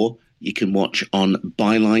 or you can watch on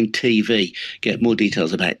Byline TV. Get more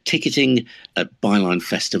details about ticketing at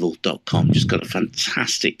bylinefestival.com. Just got a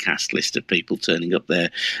fantastic cast list of people turning up there,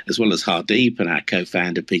 as well as Hardeep and our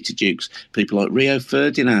co-founder Peter Dukes, people like Rio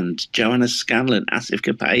Ferdinand, Joanna Scanlon, Asif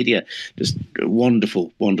Kapadia. Just a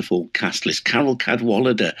wonderful, wonderful cast list. Carol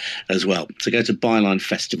Cadwallader as well. So go to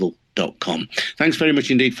bylinefestival.com. Thanks very much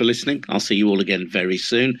indeed for listening. I'll see you all again very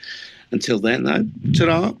soon. Until then, though,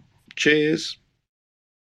 ta-ra, cheers.